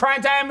this is the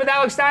Primetime with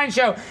Alex Stein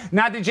show,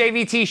 not the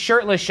JVT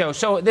shirtless show.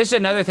 So this is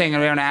another thing I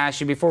want to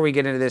ask you before we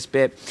get into this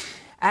bit.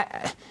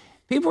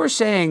 People are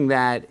saying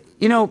that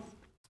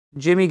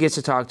Jimmy gets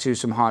to talk to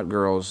some hot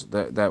girls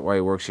that way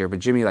he works here, but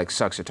Jimmy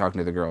sucks at talking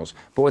to the girls.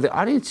 But what the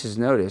audience has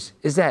noticed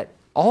is that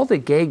all the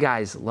gay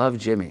guys love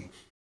Jimmy.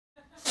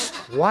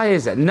 Why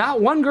is that? Not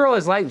one girl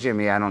is like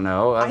Jimmy, I don't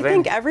know. I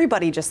think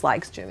everybody just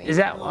likes Jimmy. Is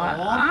that why?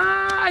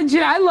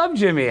 I love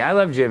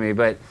Jimmy,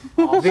 but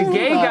the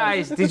gay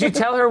guys, did you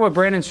tell her what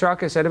Brandon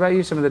Straka said about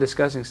you, some of the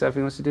disgusting stuff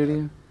he wants to do to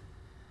you?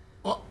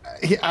 Well,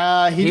 he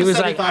just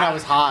said he thought I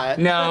was hot.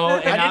 No,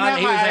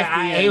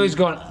 and he was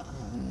going...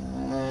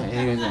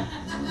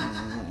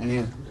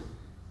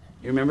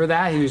 You remember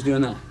that? He was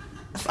doing that.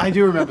 I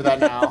do remember that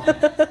now.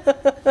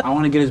 I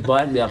want to get his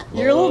butt and be like,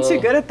 You're a little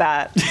too good at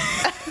that.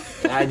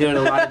 I do it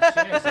a lot of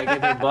chicks. I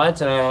get their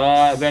butts.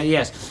 But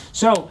yes.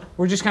 So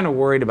we're just kind of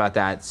worried about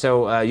that.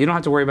 So you don't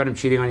have to worry about him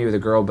cheating on you with a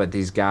girl, but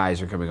these guys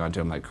are coming on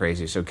to him like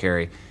crazy. So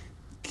Carrie,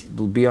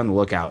 be on the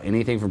lookout.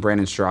 Anything from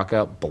Brandon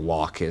Straka,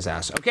 block his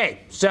ass.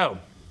 Okay, so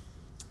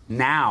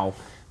now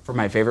for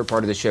my favorite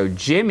part of the show,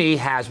 Jimmy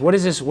has, what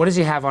is this? What does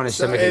he have on his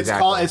stomach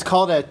exactly? It's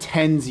called a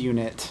TENS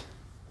unit.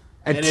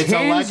 It's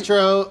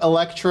electro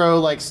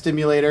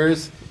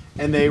stimulators,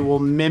 and they will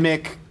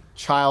mimic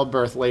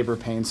childbirth labor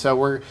pain.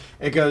 So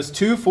it goes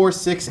 2, 4,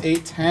 6,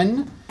 8,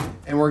 10,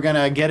 and we're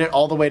gonna get it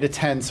all the way to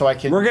 10. So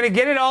we're gonna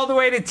get it all the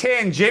way to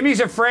 10.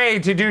 Jimmy's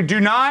afraid to do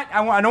not.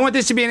 I don't want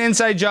this to be an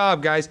inside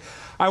job, guys.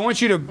 I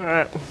want you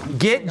to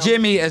get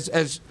Jimmy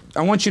as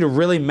I want you to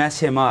really mess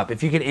him up.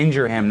 If you could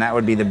injure him, that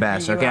would be the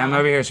best. Okay, I'm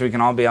over here so we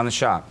can all be on the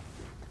shot.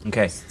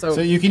 Okay.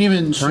 So you can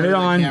even turn it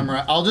on. The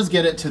camera. I'll just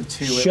get it to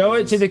 2. Show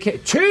it to the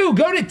 2.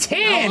 Go to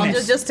 10. No,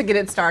 just to get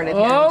it started.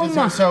 Oh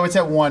my. So it's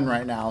at 1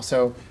 right now.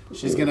 So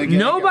she's gonna get.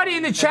 Nobody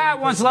in the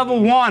chat wants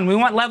level 1. We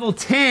want level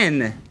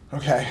 10.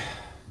 Okay.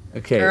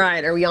 All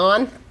right. Are we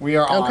on? We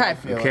are on.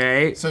 Okay.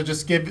 Okay. So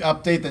just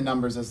update the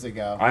numbers as they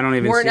go. I don't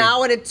even. We're see.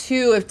 now at a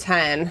 2 of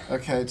 10.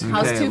 Okay. 2.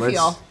 How's 2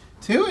 feel?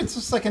 2? It's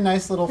just like a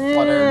nice little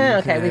flutter.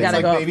 Okay, we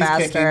gotta go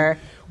faster.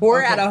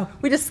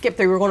 We just skipped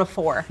 3. We're going to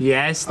 4.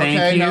 Yes,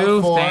 thank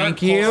you. 4.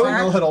 Thank you.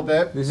 A little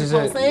bit. This is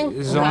only.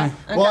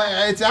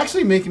 Well, it's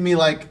actually making me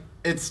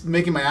it's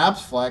making my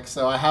abs flex,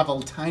 so I have a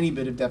tiny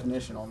bit of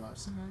definition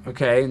almost.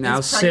 Okay, now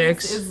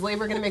 6. Is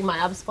labor gonna make my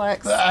abs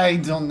flex? I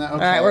don't know. Okay. All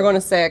right, we're going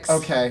to 6.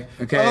 Okay.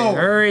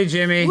 Hurry,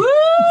 Jimmy. Woo!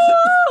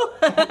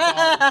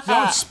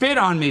 Don't spit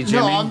on me,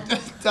 Jimmy. No,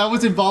 that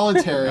was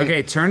involuntary.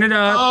 Okay, turn it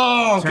up.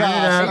 Oh, turn gosh.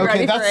 it up. Okay,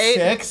 Ready for that's 8?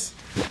 6.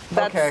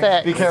 That's Okay,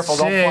 sick. be careful.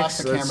 Don't flash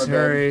the Let's camera,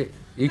 hurry. babe.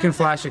 You can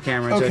flash the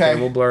camera. It's okay.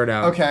 We'll blur it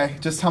out. Okay,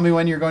 just tell me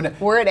when you're going to.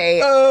 We're at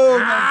 8. Oh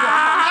my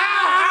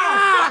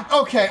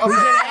God. Okay. He's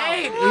at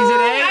 8. He's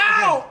at 8.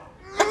 Ow!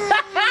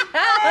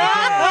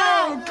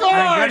 Oh, gosh. All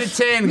right, go to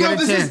 10. Go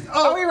to 10.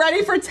 Are we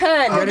ready for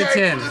 10? Go to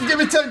 10. Just give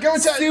it 10. Go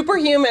with 10.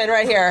 Superhuman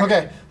right here.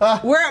 Okay.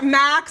 We're at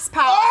max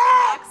power.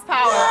 Max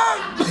power.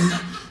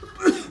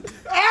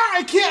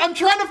 I can't. I'm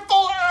trying to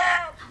fall.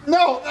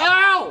 No.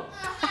 Ow.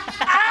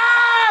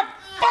 Ah!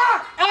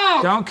 Fuck. Ow.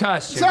 Don't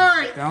cuss, Jimmy.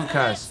 Sorry. Don't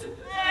cuss.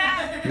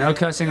 No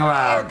cussing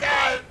allowed. Oh,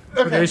 God.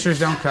 Producers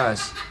don't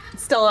cuss.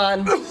 It's still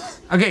on.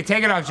 Okay,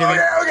 take it off, Jimmy.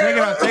 Okay. Take it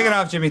off. Take it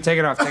off, Jimmy. Take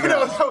it off. Take it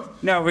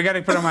off. No, we got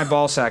to put on my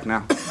ball sack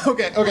now.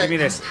 Okay. Give me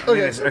this. Give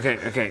me this.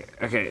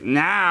 Okay.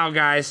 Now,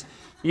 guys,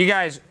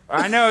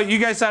 I know you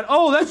guys thought,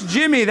 oh, that's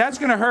Jimmy. That's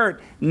going to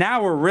hurt.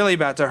 Now we're really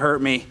about to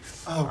hurt me.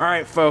 Oh. All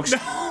right, folks.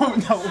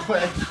 No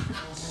way.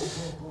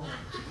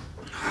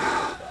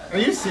 Are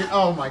you serious?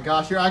 Oh my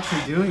gosh, you're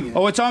actually doing it.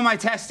 Oh, it's on my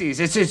testes.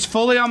 It's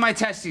fully on my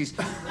testes.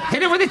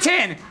 Hit it with a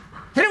 10.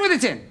 Hit it with a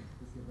 10.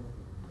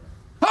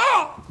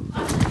 Oh!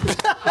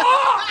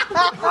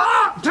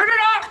 Turn it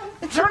off!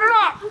 Turn it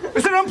off!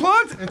 Is it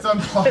unplugged? It's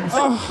unplugged.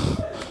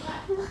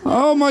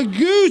 Oh, my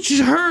gooch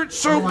hurts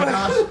so Oh my bad.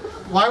 gosh.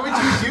 Why would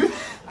you do that?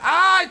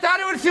 I thought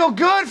it would feel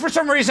good for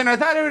some reason. I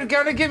thought it would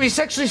kind of get me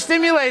sexually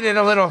stimulated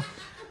a little.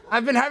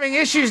 I've been having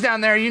issues down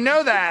there. You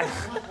know that.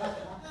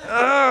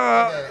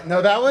 Okay,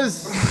 no, that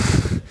was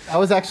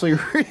actually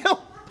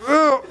real.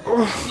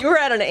 You were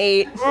at an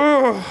 8.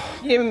 You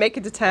didn't even make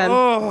it to 10.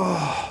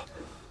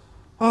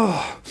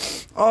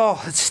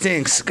 Oh, it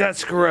stinks.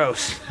 That's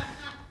gross.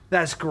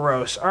 That's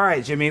gross. All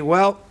right, Jimmy.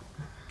 Well,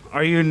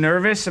 are you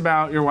nervous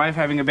about your wife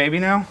having a baby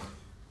now?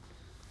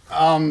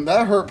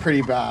 That hurt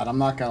pretty bad. I'm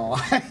not gonna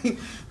lie.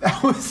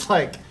 That was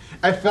like,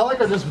 I felt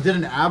like I just did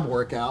an ab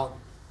workout.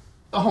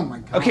 Oh my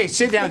god. Okay,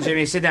 sit down,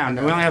 Jimmy. Sit down.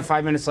 We only have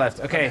 5 minutes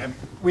left. Okay.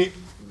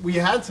 We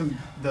had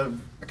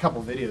a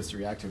couple videos to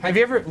react to. Have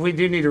you ever? We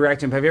do need to react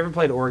to him. Have you ever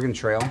played Oregon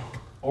Trail?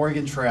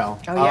 Oregon Trail.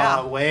 Oh,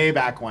 yeah. Way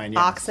back when. Yeah.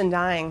 Oxen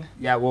dying.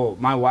 Yeah. Well,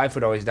 my wife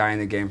would always die in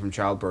the game from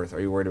childbirth. Are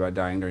you worried about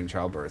dying during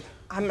childbirth?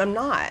 I'm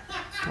not.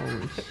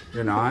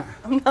 You're not.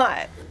 I'm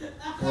not.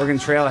 Oregon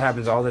Trail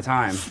happens all the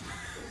time.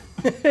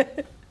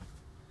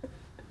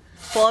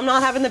 Well, I'm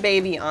not having the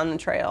baby on the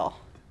trail.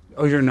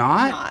 Oh, you're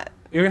not? I'm not.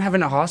 You're gonna have it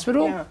in a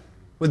hospital? Yeah.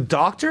 With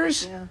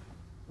doctors? Yeah.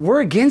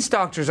 We're against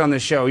doctors on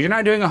this show. You're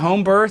not doing a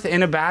home birth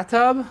in a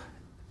bathtub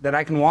that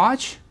I can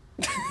watch?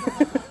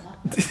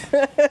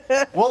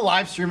 We'll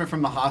live stream it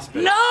from the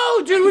hospital.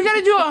 No, dude, we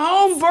gotta do a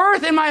home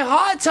birth in my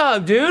hot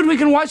tub, dude. We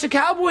can watch the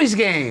Cowboys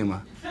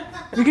game.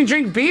 We can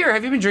drink beer.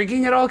 Have you been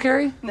drinking at all,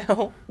 Carrie?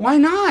 No. Why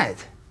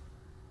not?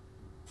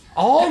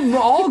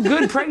 All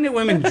good pregnant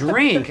women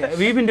drink.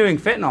 You've been doing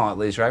fentanyl at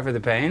least, right, for the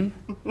pain?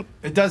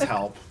 It does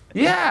help.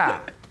 Yeah.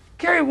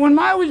 Carrie, when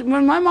my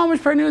mom was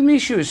pregnant with me,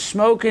 she was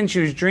smoking, she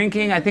was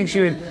drinking. I think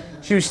she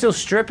was still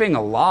stripping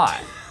a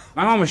lot.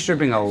 My mom was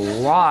stripping a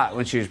lot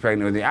when she was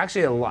pregnant with me.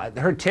 Actually, a lot.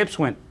 Her tips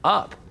went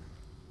up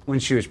when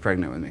she was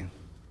pregnant with me.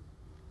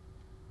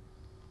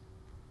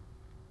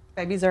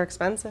 Babies are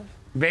expensive.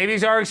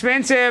 Babies are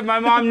expensive. My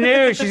mom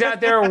knew. She's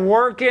out there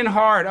working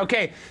hard.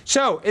 Okay,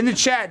 so in the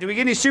chat, do we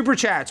get any super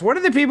chats? What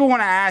do the people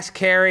want to ask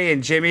Carrie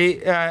and Jimmy?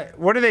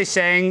 What are they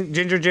saying,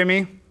 Ginger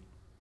Jimmy?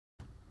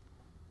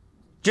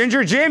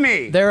 Ginger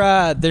Jimmy!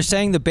 They're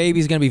saying the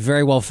baby's gonna be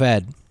very well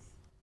fed.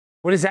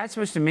 What is that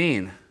supposed to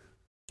mean?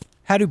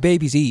 How do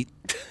babies eat?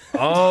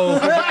 Oh,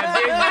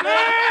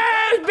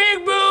 big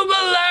boob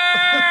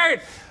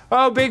alert!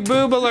 Oh, big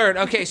boob alert.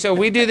 Okay, so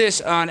we do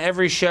this on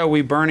every show.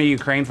 We burn a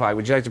Ukraine flag.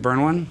 Would you like to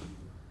burn one?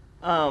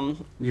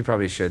 You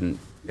probably shouldn't.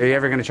 Are you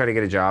ever going to try to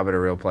get a job at a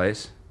real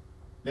place?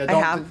 Yeah, I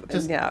have.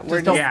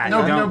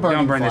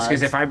 Don't burn this,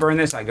 because if I burn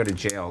this, I go to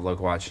jail.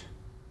 Look, watch.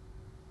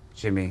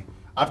 Jimmy.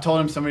 I've told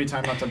him so many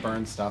times not to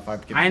burn stuff.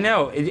 I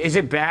know. Is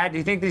it bad? Do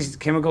you think these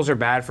chemicals are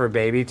bad for a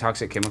baby?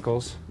 Toxic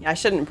chemicals? Yeah, I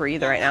shouldn't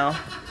breathe right now.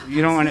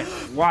 You don't want to.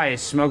 Why?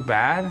 Is smoke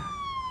bad?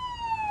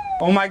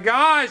 Oh my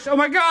gosh! Oh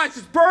my gosh!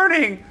 It's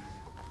burning!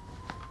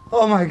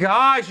 Oh my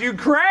gosh!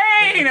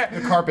 Ukraine!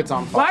 The carpet's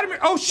on fire. Vladimir!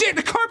 Oh shit!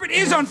 The carpet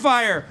is on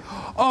fire!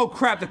 Oh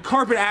crap! The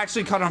carpet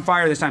actually caught on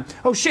fire this time.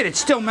 Oh shit! It's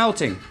still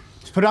melting.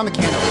 Just put it on the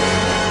candle.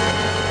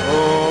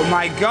 Oh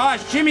my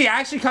gosh! Jimmy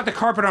actually caught the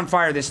carpet on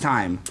fire this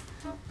time.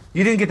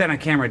 You didn't get that on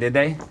camera, did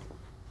they?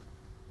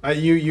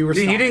 You were.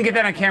 You didn't get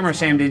that on camera,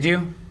 Sam, did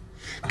you?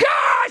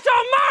 Gosh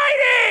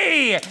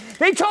almighty!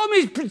 They told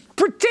me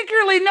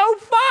particularly no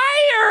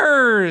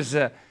fires!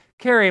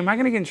 Carrie, am I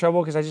going to get in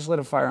trouble because I just lit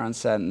a fire on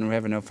set and we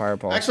have a no fire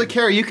policy? Actually,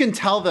 Carrie, you can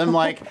tell them,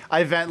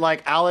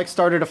 Alex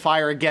started a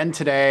fire again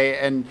today,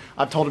 and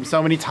I've told him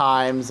so many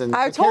times. And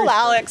I've told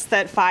Alex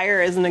that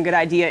fire isn't a good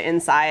idea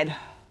inside.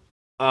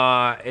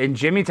 And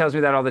Jimmy tells me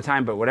that all the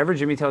time, but whatever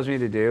Jimmy tells me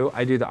to do,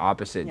 I do the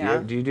opposite. Yeah.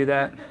 Do you do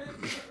that?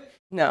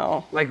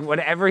 No. Like,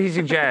 whatever he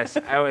suggests,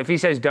 if he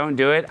says don't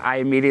do it, I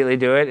immediately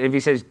do it. If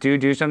he says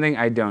do something,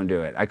 I don't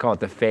do it. I call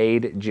it the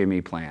fade Jimmy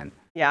plan.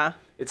 Yeah.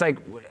 It's like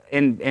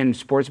in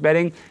sports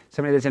betting,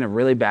 somebody that's in a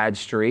really bad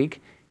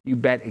streak, you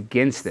bet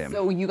against them.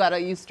 So you got to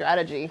use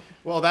strategy.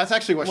 Well, that's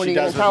actually what What are she you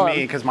gonna does tell with him?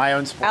 me because my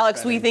own sports Alex,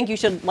 betting. we think you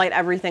should light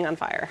everything on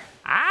fire.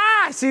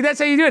 See, that's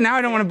how you do it. Now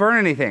I don't want to burn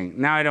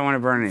anything.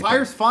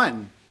 Fire's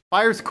fun.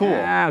 Fire's cool.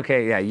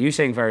 Okay, yeah, you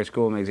saying fire's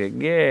cool makes it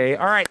yay.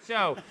 All right,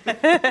 so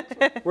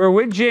we're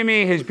with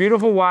Jimmy, his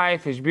beautiful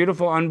wife, his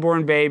beautiful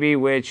unborn baby,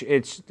 which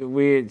it's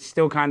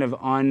still kind of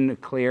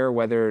unclear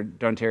whether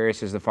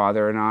Dontarius is the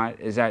father or not.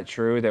 Is that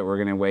true that we're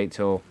going to wait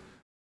till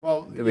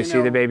we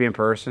see the baby in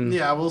person?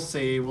 Yeah, we'll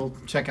see. We'll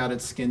check out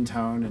its skin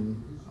tone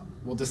and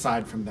we'll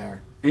decide from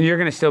there. And you're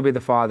going to still be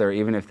the father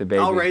even if the baby...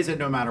 I'll raise it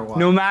no matter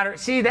what.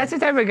 See, that's the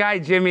type of guy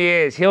Jimmy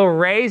is. He'll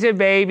raise a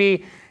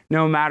baby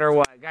no matter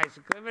what. Guys,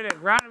 give it a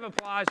round of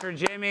applause for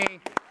Jimmy.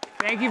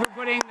 Thank you for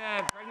putting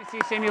the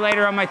pregnancy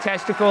simulator on my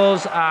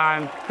testicles.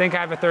 I think I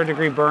have a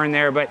third-degree burn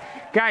there. But,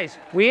 guys,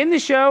 we end the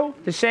show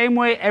the same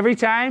way every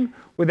time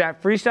with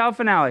that freestyle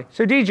finale.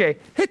 So, DJ,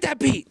 hit that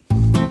beat.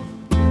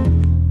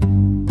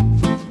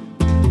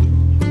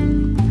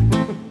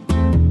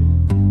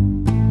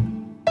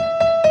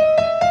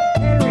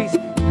 Harry's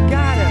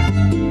got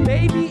a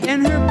baby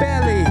in her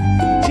belly.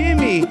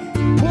 Jimmy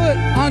put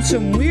on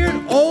some weird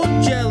old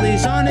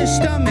jellies on his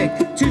stomach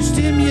to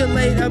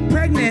stimulate a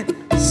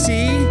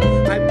pregnancy.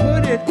 I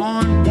put it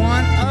on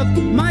one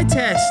of my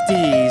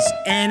testes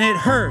and it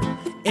hurt.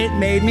 It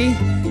made me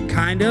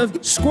kind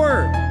of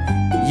squirt.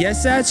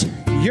 Yes, that's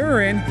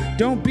urine.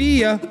 Don't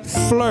be a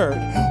flirt.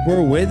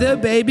 We're with a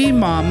baby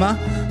mama,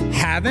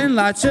 having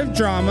lots of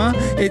drama.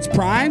 It's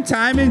prime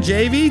time in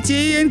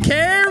JVT and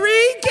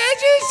Carrie.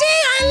 Can't you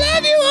see? I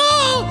love you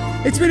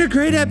all. It's been a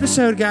great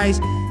episode, guys.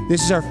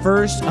 This is our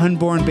first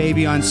unborn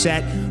baby on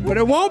set, but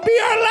it won't be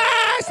our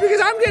last because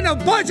I'm getting a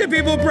bunch of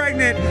people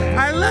pregnant.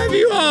 I love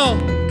you all.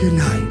 Good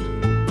night.